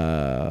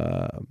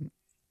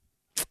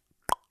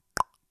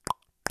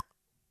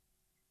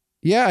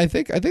 Yeah, I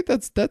think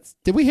that's.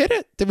 Did we hit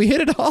it? Did we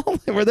hit it all?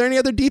 Were there any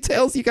other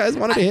details you guys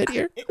wanted to hit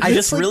here? I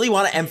just really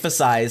want to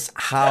emphasize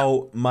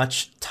how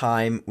much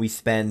time we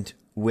spend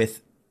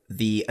with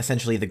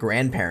essentially the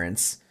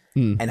grandparents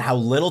and how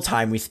little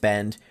time we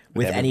spend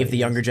with any of the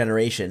younger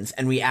generations.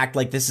 And we act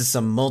like this is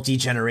some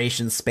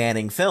multi-generation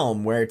spanning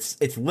film where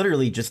it's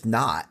literally just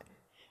not.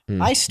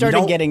 I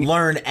started getting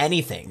learn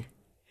anything.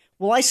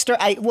 Well,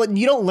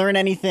 you don't learn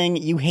anything.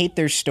 You hate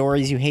their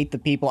stories. You hate the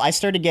people. I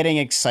started getting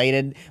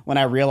excited when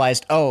I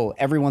realized, oh,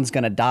 everyone's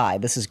going to die.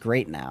 This is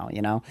great now,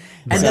 you know?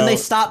 And then they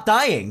stop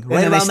dying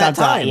right around that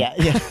time. Yeah,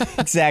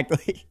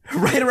 exactly.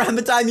 Right around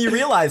the time you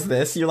realize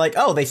this, you're like,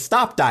 oh, they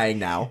stopped dying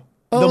now.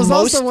 Well, it was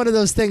also one of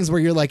those things where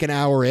you're like an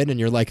hour in and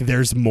you're like,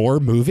 there's more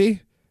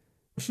movie?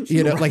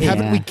 You know, like,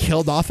 haven't we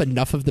killed off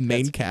enough of the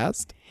main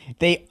cast?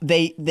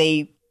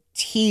 They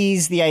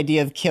tease the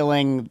idea of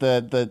killing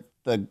the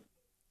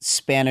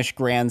Spanish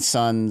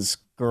grandson's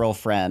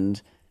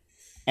girlfriend,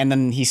 and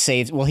then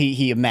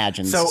he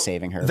imagines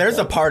saving her. There's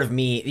a part of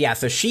me,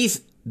 so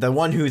she's the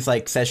one who's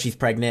like says she's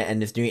pregnant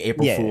and is doing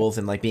April Fools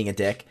and like being a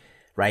dick,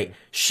 right?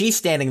 She's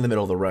standing in the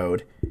middle of the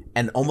road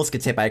and almost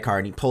gets hit by a car,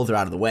 and he pulls her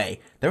out of the way.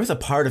 There was a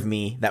part of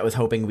me that was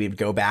hoping we'd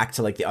go back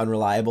to like the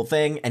unreliable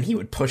thing and he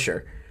would push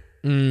her.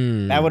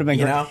 That would have been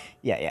you great. know?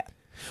 Yeah.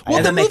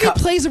 Well, the movie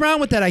plays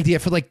around with that idea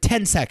for like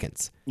 10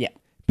 seconds. Yeah.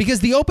 Because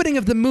the opening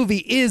of the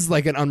movie is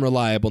like an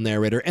unreliable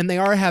narrator, and they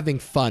are having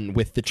fun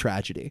with the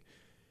tragedy.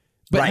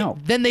 But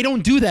then they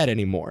don't do that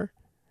anymore.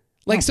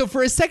 Like, so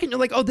for a second, you're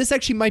like, oh, this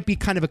actually might be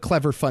kind of a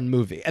clever, fun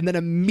movie. And then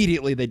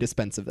immediately they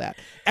dispense of that.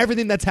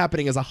 Everything that's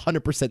happening is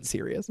 100%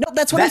 serious. No,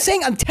 that's what I'm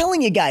saying. I'm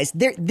telling you guys,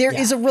 there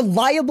is a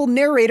reliable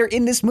narrator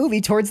in this movie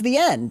towards the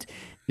end.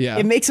 Yeah.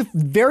 It makes a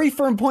very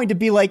firm point to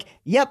be like,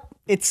 yep,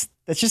 that's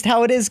just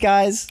how it is,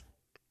 guys.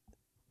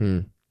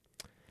 Would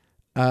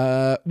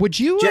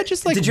you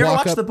just like did you ever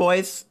walk watch up? The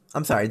Boys?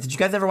 I'm sorry. Did you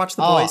guys ever watch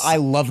The Boys? I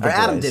love The Boys.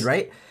 Adam did,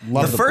 right?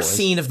 Love the The first Boys.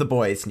 scene of The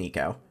Boys,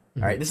 Nico.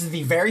 All right, this is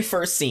the very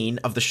first scene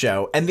of the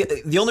show, and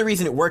the only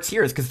reason it works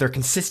here is because they're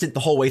consistent the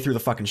whole way through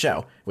the fucking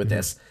show with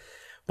this.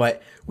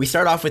 But we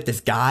start off with this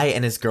guy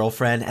and his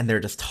girlfriend, and they're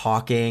just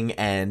talking,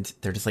 and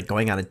they're just like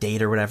going on a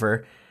date or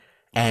whatever.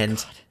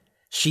 And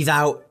she's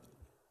out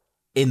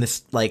in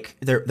this, like,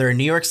 they're in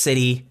New York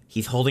City.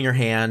 He's holding her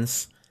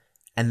hands,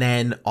 and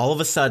then all of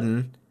a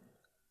sudden,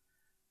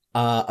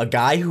 a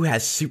guy who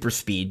has super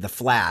speed, the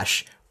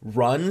Flash,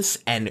 runs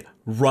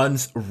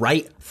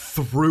right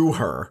through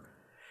her.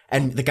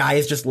 And the guy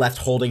is just left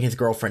holding his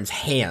girlfriend's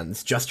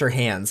hands, just her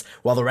hands,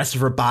 while the rest of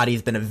her body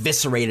has been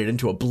eviscerated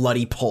into a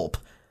bloody pulp.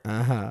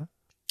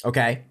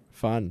 Okay?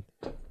 Fun.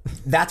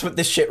 That's what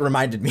this shit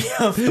reminded me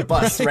of, the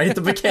bus, right at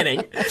the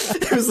beginning.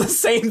 It was the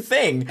same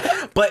thing.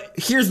 But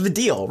here's the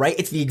deal, right?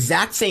 It's the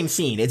exact same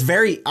scene. It's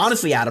very,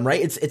 honestly, Adam, right?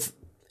 It's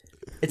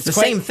the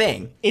same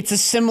thing. It's a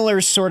similar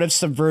sort of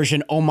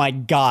subversion. Oh my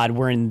God,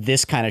 we're in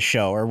this kind of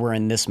show, or we're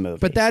in this movie.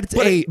 But that's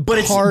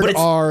hard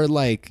R,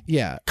 like,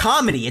 yeah.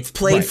 Comedy. It's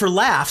played Right. for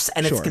laughs,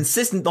 and it's Sure.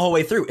 consistent the whole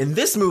way through. In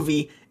this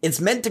movie,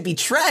 it's meant to be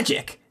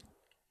tragic.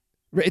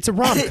 It's a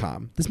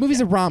rom-com. This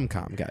movie's a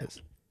rom-com,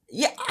 guys.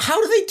 Yeah, how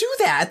do they do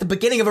that at the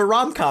beginning of a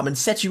rom-com and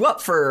set you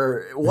up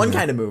for one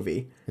kind of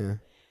movie?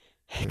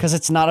 because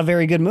it's not a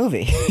very good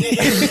movie.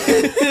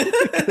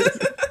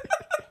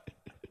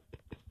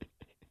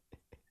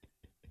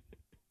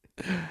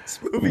 This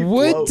movie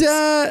Would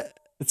blows.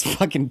 It's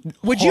fucking.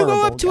 would you go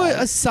horrible, up to guys.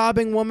 a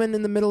sobbing woman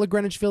in the middle of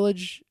Greenwich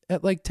Village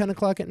at like 10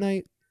 o'clock at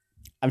night?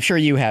 I'm sure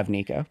you have,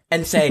 Nico.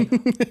 And say,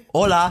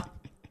 hola,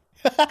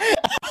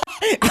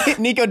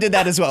 Nico did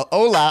that as well.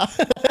 Hola.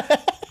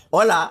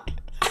 hola.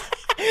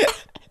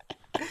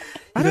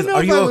 I He don't goes, know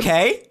are if you I would-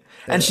 okay?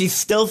 And she's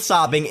still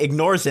sobbing,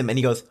 ignores him, and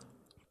he goes,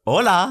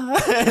 hola.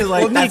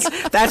 Like,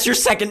 that's your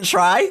second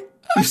try?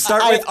 You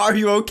start with, are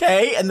you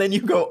okay? And then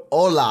you go,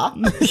 hola.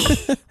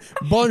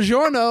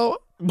 Buongiorno.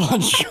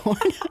 Bonjour.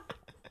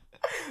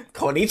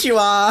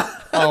 Konnichiwa.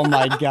 Oh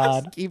my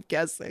God. Keep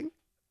guessing.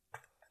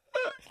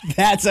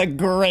 That's a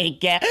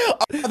great gag. Oh,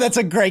 that's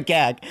a great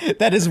gag.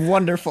 That is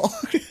wonderful.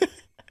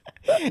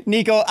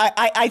 Nico,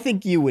 I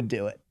think you would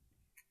do it.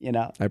 You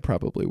know, I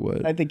probably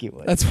would. I think you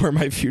would. That's where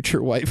my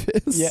future wife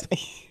is. Yeah.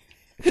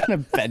 On a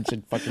bench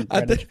in fucking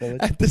At Greenwich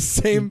Village. at the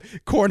same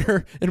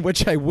corner in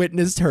which I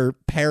witnessed her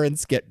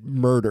parents get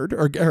murdered,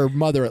 or her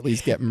mother at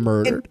least get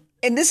murdered.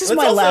 And this is Let's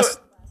my also- last.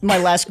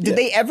 Did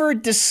they ever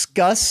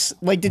discuss?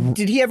 Like,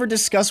 did he ever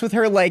discuss with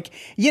her? Like,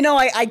 you know,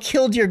 I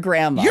killed your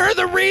grandma. You're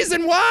the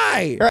reason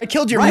why. Or I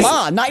killed your Right.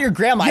 mom, not your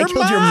grandma. Your I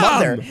killed your mom.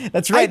 mother.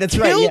 That's right. That's I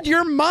right. killed Yeah.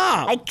 your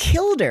mom. I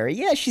killed her.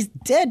 Yeah, she's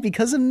dead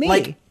because of me.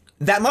 Like,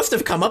 that must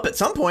have come up at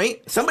some point.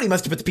 Somebody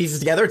must have put the pieces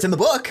together. It's in the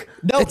book.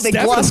 no, It's they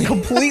glossed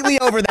definitely- completely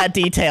over that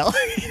detail.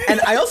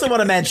 And I also want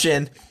to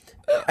mention,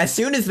 as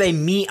soon as they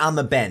meet on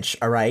the bench,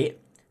 all right,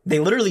 they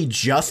literally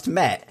just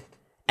met.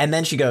 And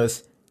then she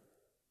goes,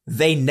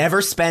 they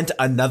never spent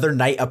another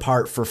night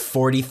apart for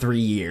 43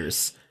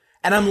 years.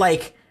 And I'm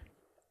like,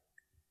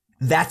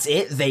 that's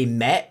it? They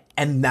met,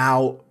 and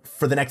now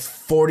for the next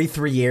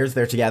 43 years,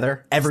 they're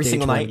together every Stage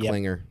single one night?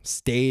 clinger.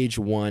 Stage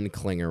one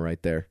clinger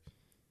right there.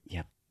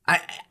 Yep.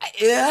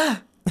 Yeah.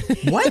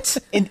 What?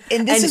 And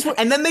this is what,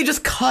 and then they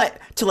just cut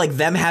to like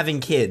them having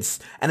kids,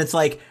 and it's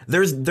like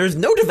there's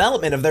no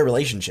development of their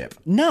relationship.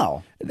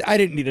 no. I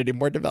didn't need any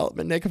more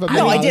development, Nick. If I'm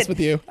No, being I honest did. with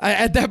you,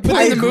 at that point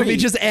I in the agree. movie,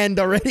 just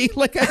end already.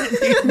 Like I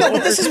didn't need more.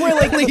 but this is where,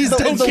 like, please the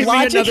don't give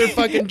logic- me another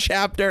fucking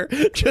chapter.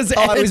 Just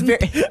Oh, end. I was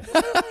very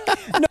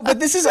no, but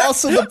this is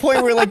also the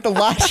point where like the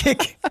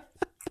logic,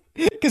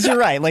 because you're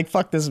right, like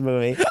fuck this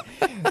movie.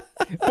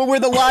 But where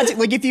the logic,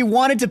 like if you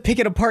wanted to pick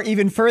it apart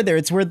even further,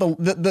 it's where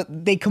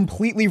they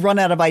completely run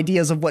out of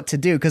ideas of what to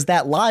do, because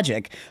that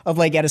logic of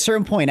like at a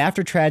certain point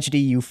after tragedy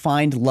you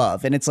find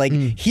love, and it's like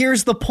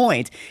here's the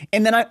point,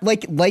 and then I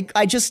like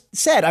I just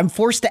said I'm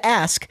forced to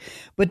ask,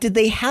 but did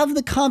they have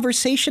the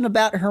conversation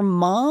about her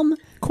mom?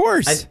 Of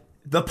course.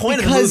 The point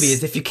of the Because- movie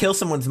is if you kill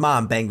someone's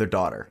mom, bang their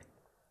daughter.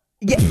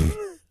 Yeah.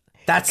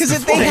 That's Because the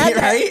if they point, had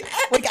right?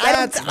 like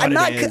That's what I'm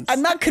not it is.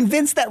 I'm not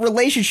convinced that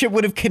relationship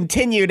would have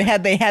continued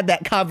had they had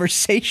that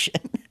conversation.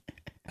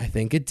 I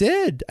think it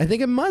did. I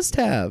think it must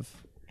have.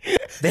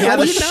 They have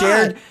a Maybe not.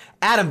 shared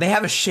Adam. They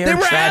have a shared They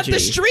were tragedy. at the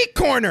street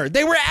corner.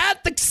 They were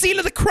at the scene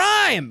of the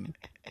crime.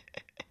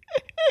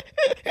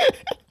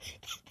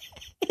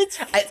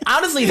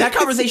 Honestly, that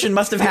conversation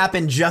must have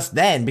happened just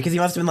then, because he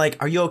must have been like,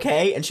 "Are you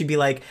okay?" And she'd be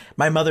like,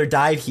 "My mother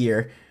died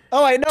here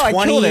Oh, I know. I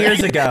 20 killed her.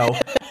 years ago.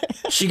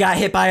 She got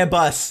hit by a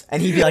bus,"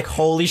 and he'd be like,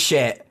 "Holy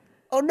shit!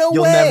 Oh no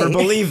You'll way! never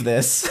believe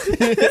this."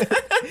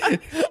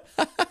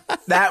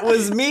 That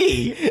was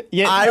me.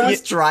 Yeah, I was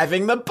yeah.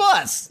 driving the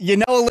bus. You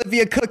know,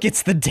 Olivia Cook,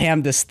 it's the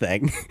damnedest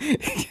thing.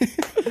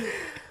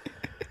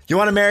 You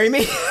want to marry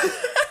me? Oh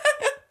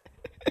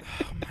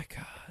my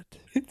god.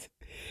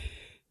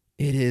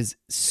 It is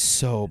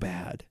so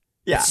bad.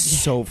 Yeah. It's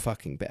so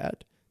fucking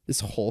bad. This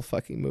whole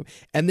fucking movie.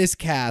 And this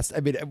cast, I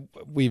mean,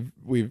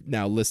 we've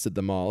now listed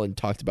them all and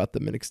talked about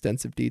them in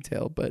extensive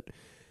detail, but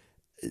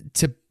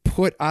to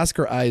put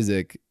Oscar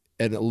Isaac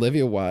and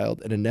Olivia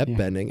Wilde and Annette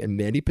Bening and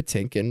Mandy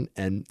Patinkin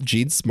and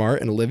Gene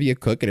Smart and Olivia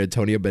Cook and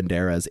Antonio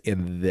Banderas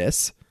in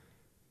this,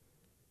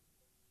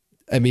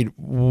 I mean,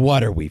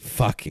 what are we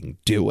fucking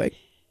doing?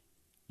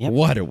 Yep.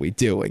 What are we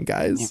doing,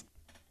 guys?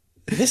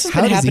 This has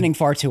How been does he- happening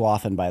far too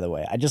often, by the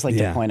way. I just like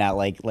Yeah. to point out,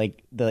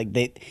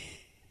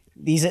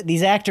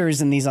 these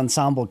actors and these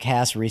ensemble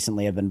casts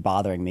recently have been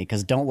bothering me,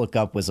 because Don't Look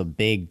Up was a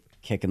big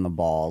kick in the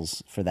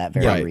balls for that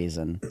very Right.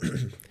 reason.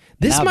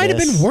 This Now might have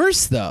this- been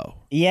worse, though.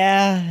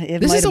 Yeah,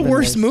 This might is have a been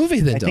worse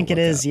movie than I Don't think it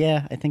Look is. Up.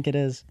 Yeah, I think it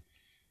is.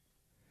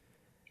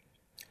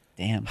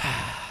 Damn.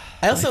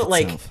 I also Life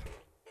like, itself.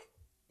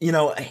 you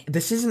know,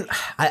 this isn't.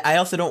 I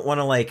also don't want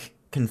to like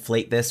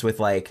conflate this with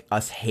like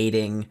us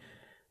hating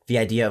the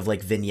idea of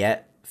like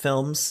vignette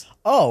films.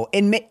 Oh,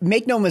 and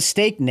make no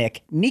mistake,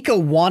 Nick. Nico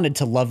wanted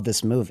to love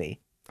this movie.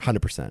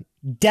 100%.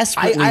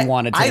 Desperately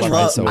wanted to I love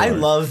love this movie. I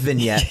love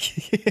vignette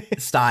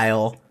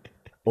style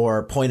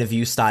or point of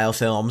view style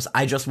films.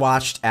 I just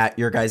watched at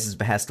your guys'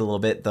 behest a little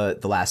bit the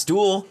Last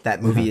Duel.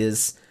 That movie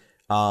is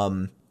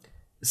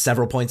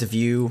several points of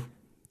view.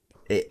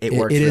 It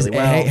works It is. really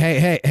well.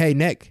 Hey,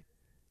 Nick.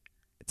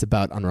 It's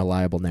about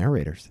unreliable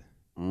narrators.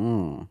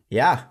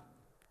 Yeah.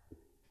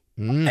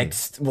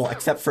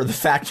 Except for the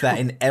fact that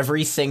in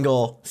every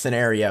single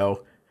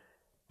scenario,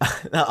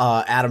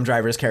 Adam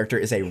Driver's character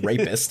is a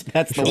rapist.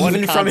 That's the one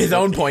even from his constant.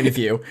 own point of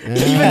view.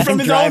 Even from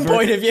his own Driver.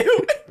 point of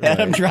view.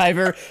 Adam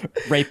Driver,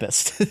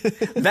 rapist.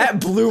 That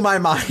blew my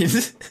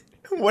mind.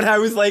 When I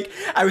was like,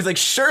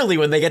 surely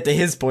when they get to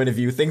his point of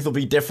view, things will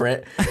be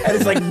different. And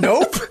it's like,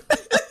 nope.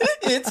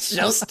 It's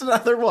just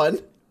another one.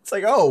 It's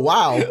like, oh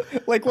wow.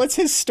 Like, what's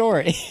his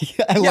story?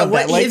 I Yeah, love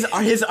what that.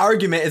 Like, his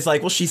argument is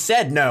like, well, she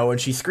said no and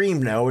she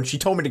screamed no and she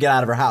told me to get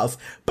out of her house.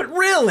 But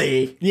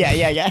really,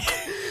 yeah.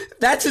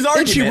 that's his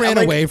argument. And she I'm ran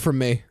like, away from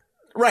me.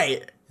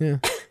 Right. Yeah.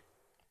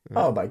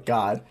 Oh my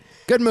god.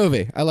 Good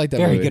movie. I like that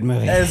Very movie. good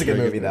movie. It is a good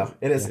movie, though.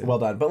 It is well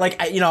done. But like,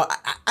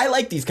 I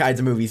like these kinds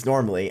of movies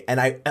normally,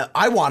 and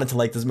I wanted to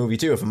like this movie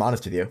too. If I'm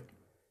honest with you,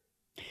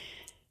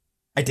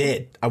 I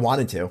did. I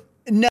wanted to.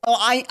 No,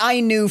 I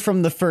knew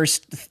from the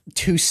first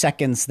 2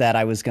 seconds that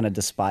I was going to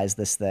despise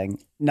this thing.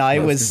 No, it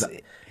was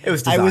It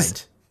was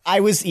designed. I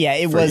was yeah,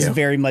 it for was you.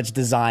 very much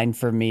designed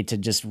for me to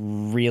just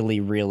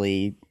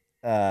really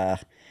oh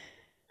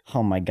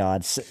my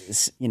god,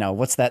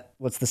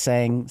 what's the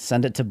saying?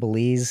 Send it to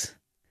Belize.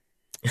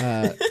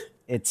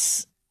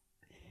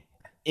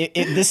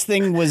 This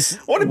thing was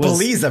What did was,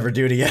 Belize ever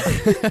do to you?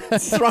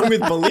 What's wrong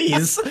with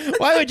Belize?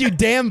 Why would you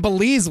damn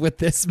Belize with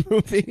this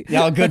movie?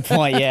 Yeah, good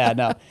point. Yeah,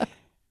 no.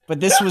 But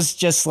this was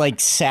just like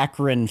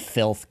saccharine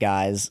filth,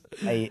 guys.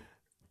 I'd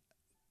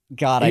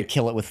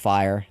kill it with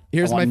fire.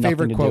 Here's I want my nothing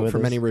favorite to do quote with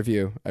from this. any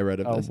review I read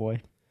of Oh this.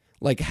 boy.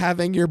 Like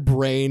having your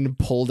brain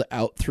pulled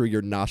out through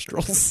your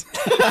nostrils.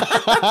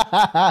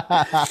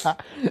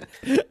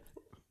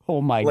 Oh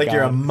my Like god.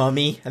 you're a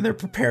mummy, and they're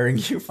preparing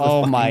you for Oh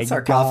the fucking my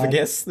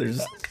sarcophagus.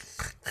 There's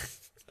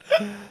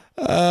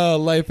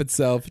Life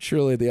itself,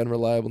 truly the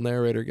unreliable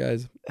narrator,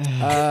 guys.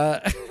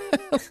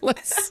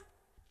 Let's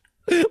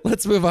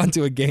move on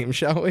to a game,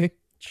 shall we?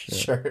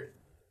 sure.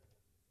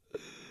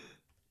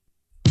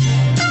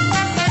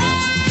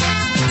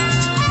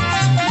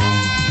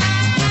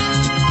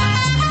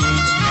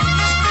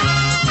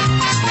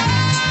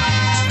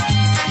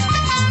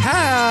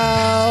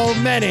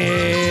 many,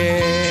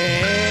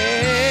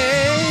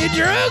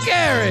 Drew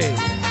Carey.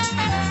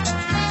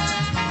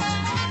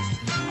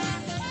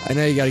 I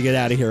know you got to get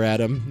out of here,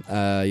 Adam. You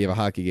have a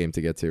hockey game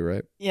to get to,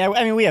 right? Yeah,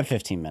 I mean, we have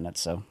 15 minutes,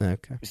 so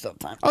Okay. we still have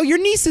time. Oh, your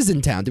niece is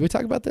in town. Did we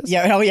talk about this?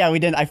 Yeah, oh yeah, we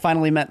did. I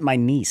finally met my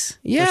niece.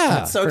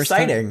 Yeah. So First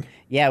time. exciting.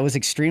 Yeah, it was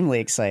extremely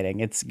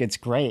exciting. It's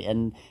great,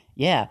 and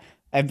yeah,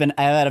 I've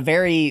had a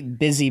very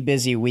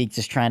busy week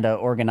just trying to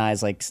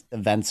organize like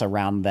events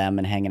around them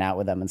and hanging out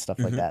with them and stuff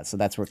like that. So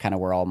that's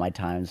where all my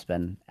time's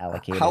been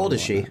allocated. How old and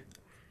is she?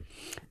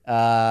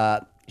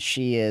 whatnot.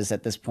 She is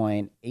at this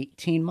point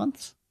 18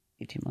 months.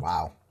 18 months.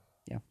 Wow.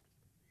 Yeah.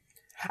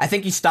 I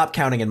think you stopped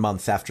counting in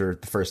months after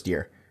the first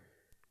year.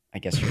 I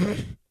guess you're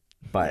right.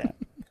 But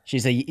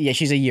She's a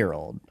year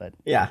old, but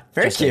yeah,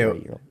 very just over a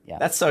cute. year old. Yeah,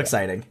 That's so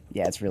exciting.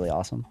 yeah, it's really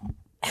awesome.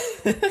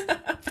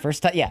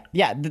 First time,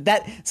 yeah.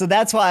 So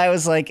that's why I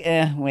was like,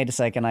 wait a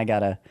second,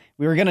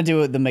 we were gonna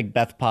do the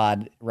Macbeth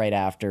pod right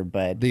after,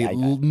 but The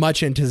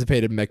much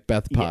anticipated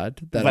Macbeth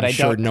pod that but I'm I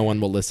sure don't- no one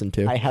will listen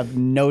to. I have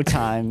no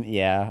time.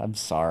 Yeah, I'm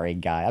sorry,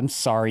 guy. I'm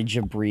sorry,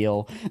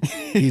 Jabril.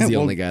 He's the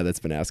only guy that's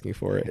been asking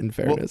for it, in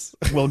fairness.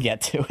 We'll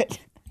get to it.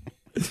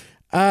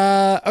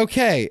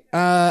 Okay.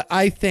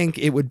 I think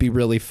it would be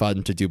really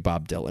fun to do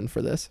Bob Dylan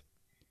for this.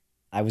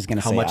 I was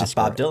gonna How say much is Oscar.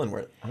 Bob Dylan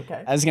worth?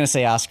 Okay. I was gonna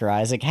say Oscar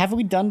Isaac. Have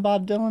we done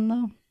Bob Dylan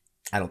though?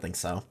 I don't think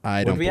so. I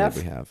Would don't we believe have?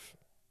 we have.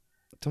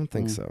 Don't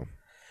think so.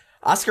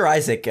 Oscar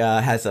Isaac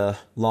has a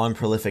long,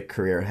 prolific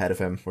career ahead of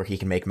him where he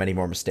can make many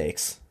more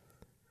mistakes.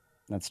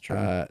 That's true.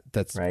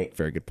 That's Right. a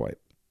very good point.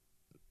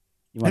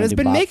 You And wanna has do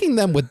been Bob? making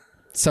them with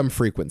some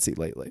frequency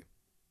lately,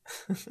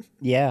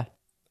 Yeah.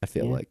 I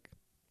feel Yeah. like.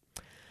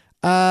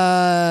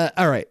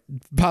 All right.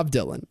 Bob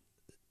Dylan.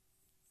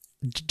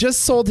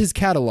 Just sold his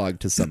catalog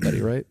to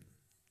somebody, right?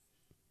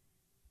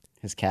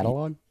 His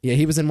catalog. Yeah,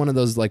 he was in one of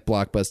those like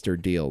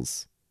blockbuster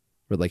deals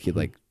where like he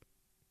like,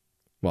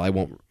 well, I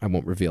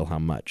won't reveal how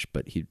much,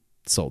 but he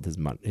sold his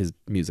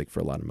music for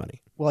a lot of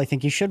money. Well, I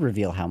think you should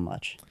reveal how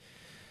much.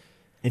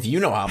 If you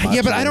know how much.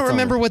 Yeah, but I then don't it's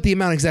remember over. what the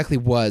amount exactly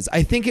was.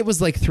 I think it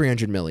was like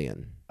 300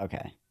 million.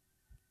 Okay.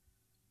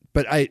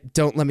 But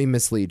don't let me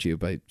mislead you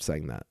by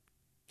saying that.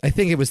 I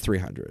think it was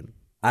 300.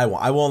 I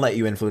won't let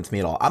you influence me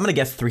at all. I'm gonna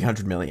guess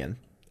 300 million.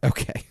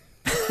 Okay.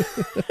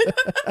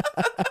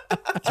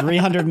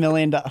 $300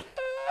 million.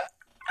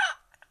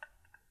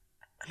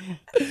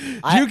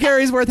 Drew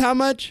Carey's worth how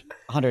much?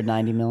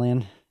 190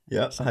 million.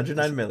 Yep,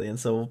 109 million.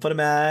 So we'll put him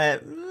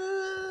at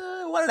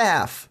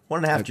 1.5.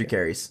 1.5 Drew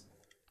Carey's.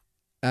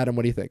 Adam,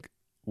 what do you think?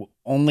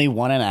 Only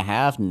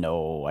 1.5?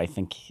 No, I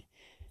think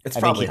It's I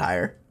think probably he-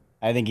 higher.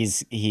 I think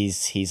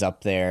he's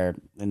up there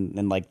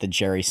in like the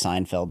Jerry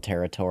Seinfeld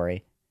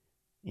territory,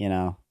 you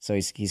know. So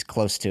he's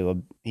close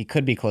to he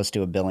could be close to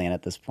 $1 billion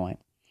at this point.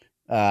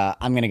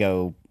 I'm gonna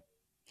go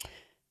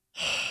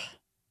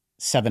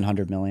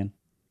 700 million.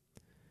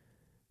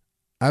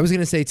 I was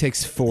going to say it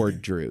takes 4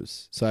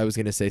 Drews. So I was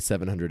going to say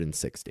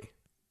 760.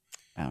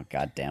 Oh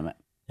god damn it!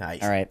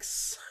 Nice. All right.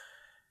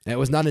 It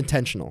was not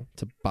intentional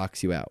to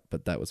box you out,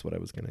 but that was what I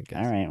was going to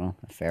guess. All right, well,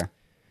 fair.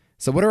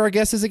 So what are our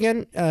guesses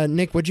again?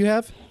 Nick, what'd you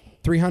have?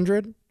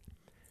 300?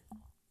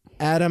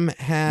 Adam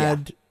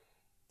had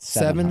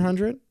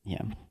 700?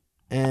 Yeah.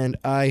 And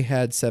I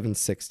had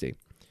 760.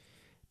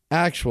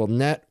 Actual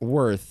net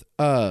worth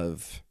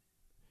of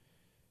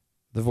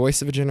the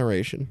voice of a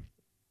generation,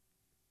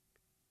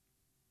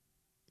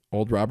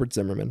 old Robert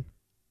Zimmerman,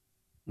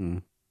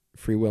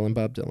 Free Will and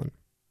Bob Dylan.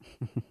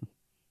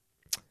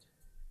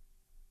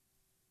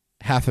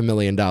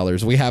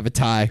 $500,000. We have a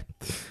tie.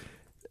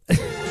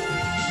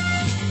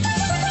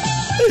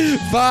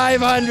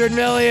 500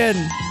 million.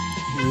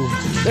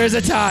 There's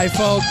a tie,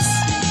 folks.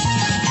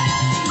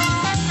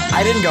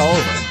 I didn't go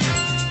over.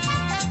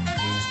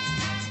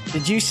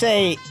 Did you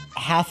say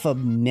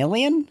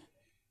 500,000?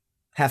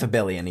 $500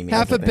 million, you mean?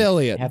 Half a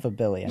billion. 500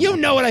 million. You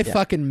know what I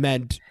fucking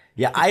meant.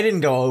 Yeah, I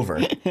didn't go over.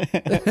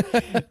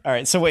 All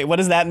right. So wait, what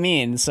does that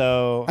mean?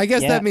 So I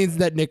guess yeah. that means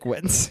that Nick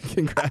wins.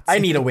 Congrats. I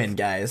need a win,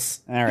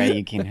 guys. All right,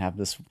 you can have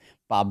this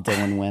Bob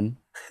Dylan win.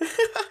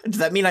 Does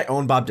that mean I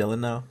own Bob Dylan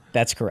now?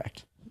 That's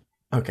correct.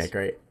 Okay,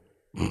 great.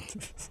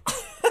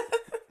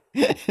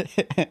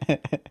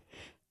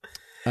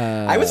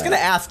 I was gonna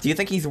ask, do you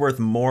think he's worth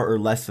more or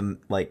less than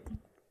like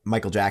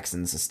Michael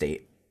Jackson's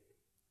estate?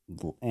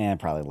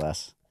 Probably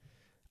less.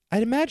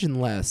 I'd imagine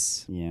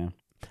less. Yeah.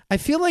 I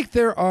feel like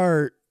there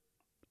are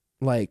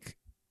like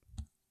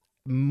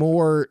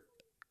more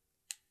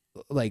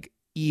like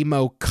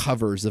emo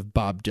covers of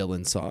Bob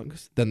Dylan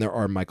songs than there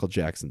are Michael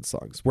Jackson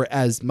songs.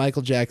 Whereas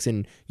Michael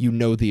Jackson, you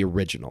know the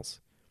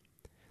originals.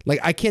 Like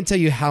I can't tell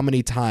you how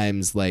many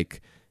times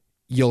like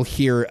you'll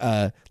hear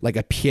like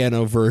a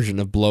piano version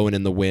of Blowin'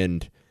 in the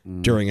Wind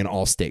during an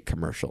Allstate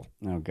commercial.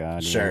 Oh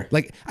God. Sure.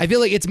 Like I feel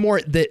like it's more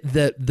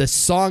the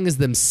songs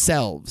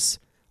themselves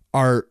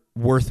are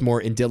worth more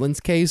in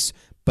Dylan's case,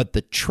 but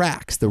the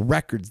tracks, the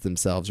records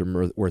themselves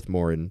are worth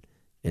more in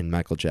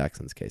Michael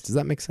Jackson's case. Does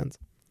that make sense?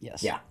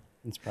 Yes. Yeah.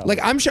 It's probably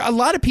Like I'm sure a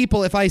lot of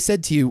people, if I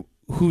said to you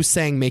who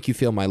sang "Make You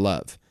Feel My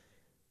Love,"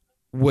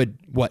 would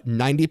what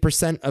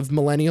 90% of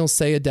millennials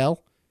say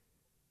Adele?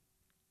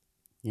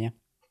 Yeah.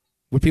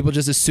 Would people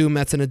just assume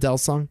that's an Adele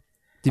song?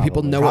 Do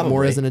people know it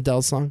more as an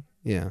Adele song?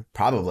 Yeah.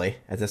 Probably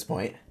at this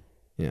point.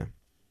 Yeah.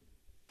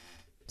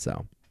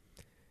 So,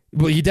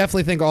 well, you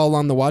definitely think All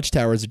Along the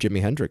Watchtower is a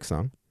Jimi Hendrix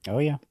song. Oh,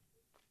 yeah.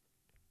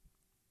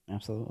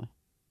 Absolutely.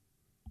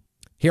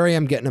 Here I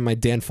am getting on my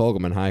Dan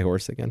Fogelman high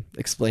horse again,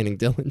 explaining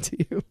Dylan to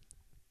you.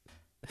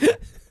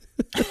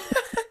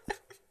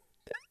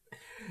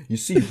 You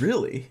see,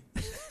 really?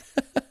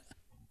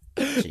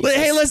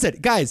 Hey, listen,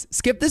 guys,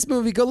 skip this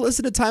movie. Go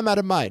listen to Time Out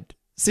of Mind.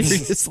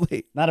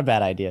 Seriously. Not a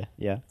bad idea.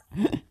 Yeah.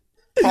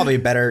 Probably a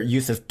better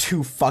use of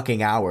 2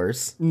 fucking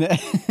hours. I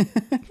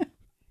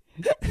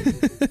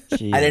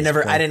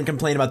didn't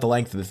complain about the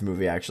length of this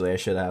movie, actually. I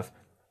should have.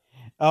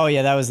 Oh,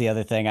 yeah, that was the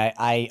other thing.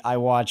 I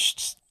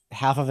watched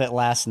half of it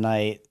last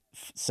night,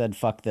 said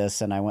fuck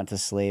this, and I went to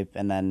sleep,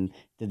 and then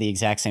did the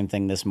exact same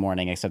thing this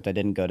morning, except I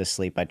didn't go to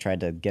sleep. I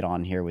tried to get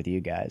on here with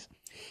you guys.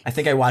 I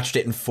think I watched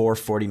it in 4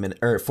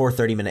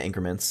 30-minute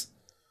increments.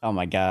 Oh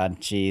my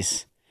god,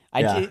 jeez.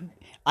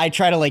 I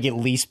try to like at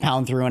least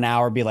pound through an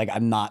hour, be like,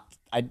 I'm not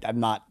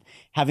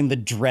having the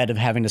dread of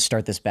having to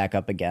start this back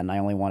up again. I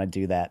only want to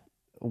do that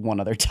one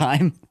other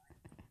time.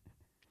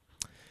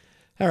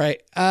 All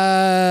right.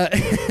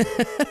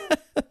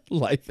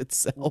 Life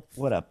itself.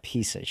 What a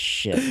piece of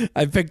shit.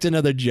 I picked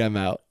another gem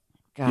out.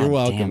 God You're damn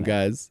welcome, it.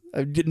 guys.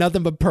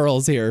 Nothing but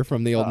pearls here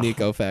from the old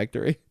Nico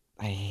factory.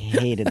 I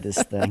hated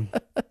this thing.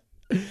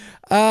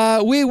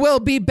 We will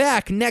be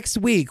back next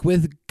week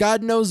with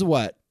God knows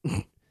what.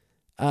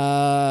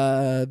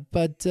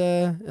 But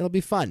it'll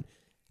be fun.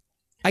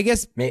 I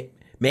guess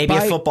Maybe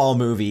a football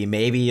movie,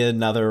 maybe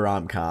another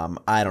rom-com.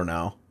 I don't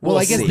know. Well,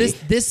 I guess see.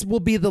 this will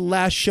be the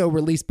last show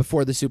released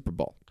before the Super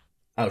Bowl.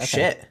 Oh,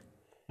 shit.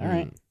 All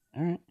right.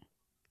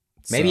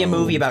 Maybe a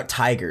movie about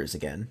tigers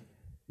again.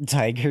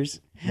 Tigers.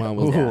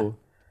 Well,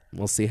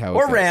 we'll see how it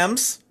Or goes.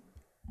 Rams.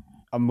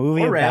 A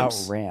movie Or about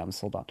Rams. Rams.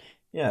 Hold on.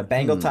 Yeah,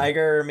 Bengal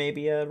tiger or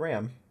maybe a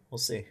ram. We'll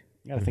see.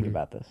 I gotta think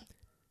about this.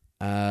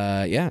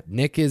 Yeah,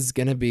 Nick is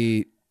going to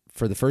be,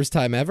 for the first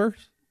time ever,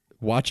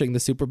 watching the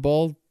Super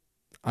Bowl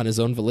on his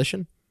own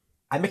volition.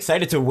 I'm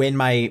excited to win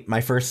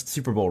my first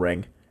Super Bowl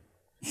ring.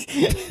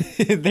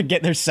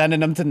 They're sending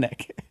them to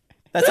Nick.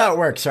 That's how it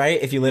works,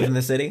 right? If you live in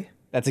the city.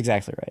 That's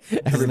exactly right.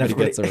 Everybody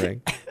gets a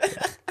ring.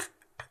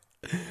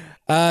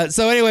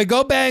 So anyway,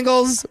 go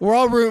Bengals. We're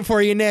all rooting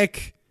for you,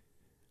 Nick.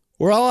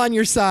 We're all on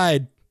your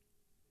side.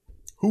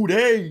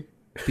 Hooday!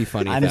 Be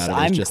funny if I'm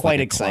Adam was just quite like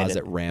a excited.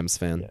 closet Rams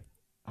fan.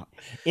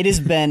 It has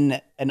been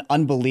an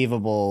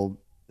unbelievable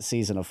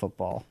season of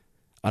football.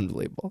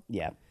 Unbelievable.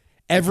 Yeah.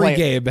 Every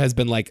game has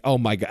been like, oh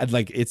my God,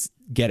 like it's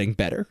getting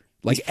better.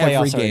 Like These every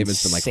playoffs are game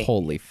has been like, insane.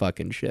 holy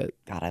fucking shit.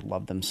 God, I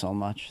love them so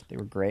much. They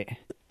were great.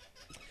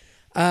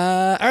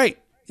 All right.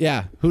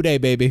 Yeah. Hooday,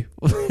 baby.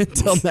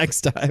 Until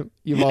next time.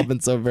 You've all been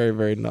so very,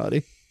 very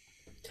naughty.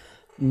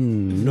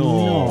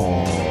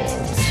 No.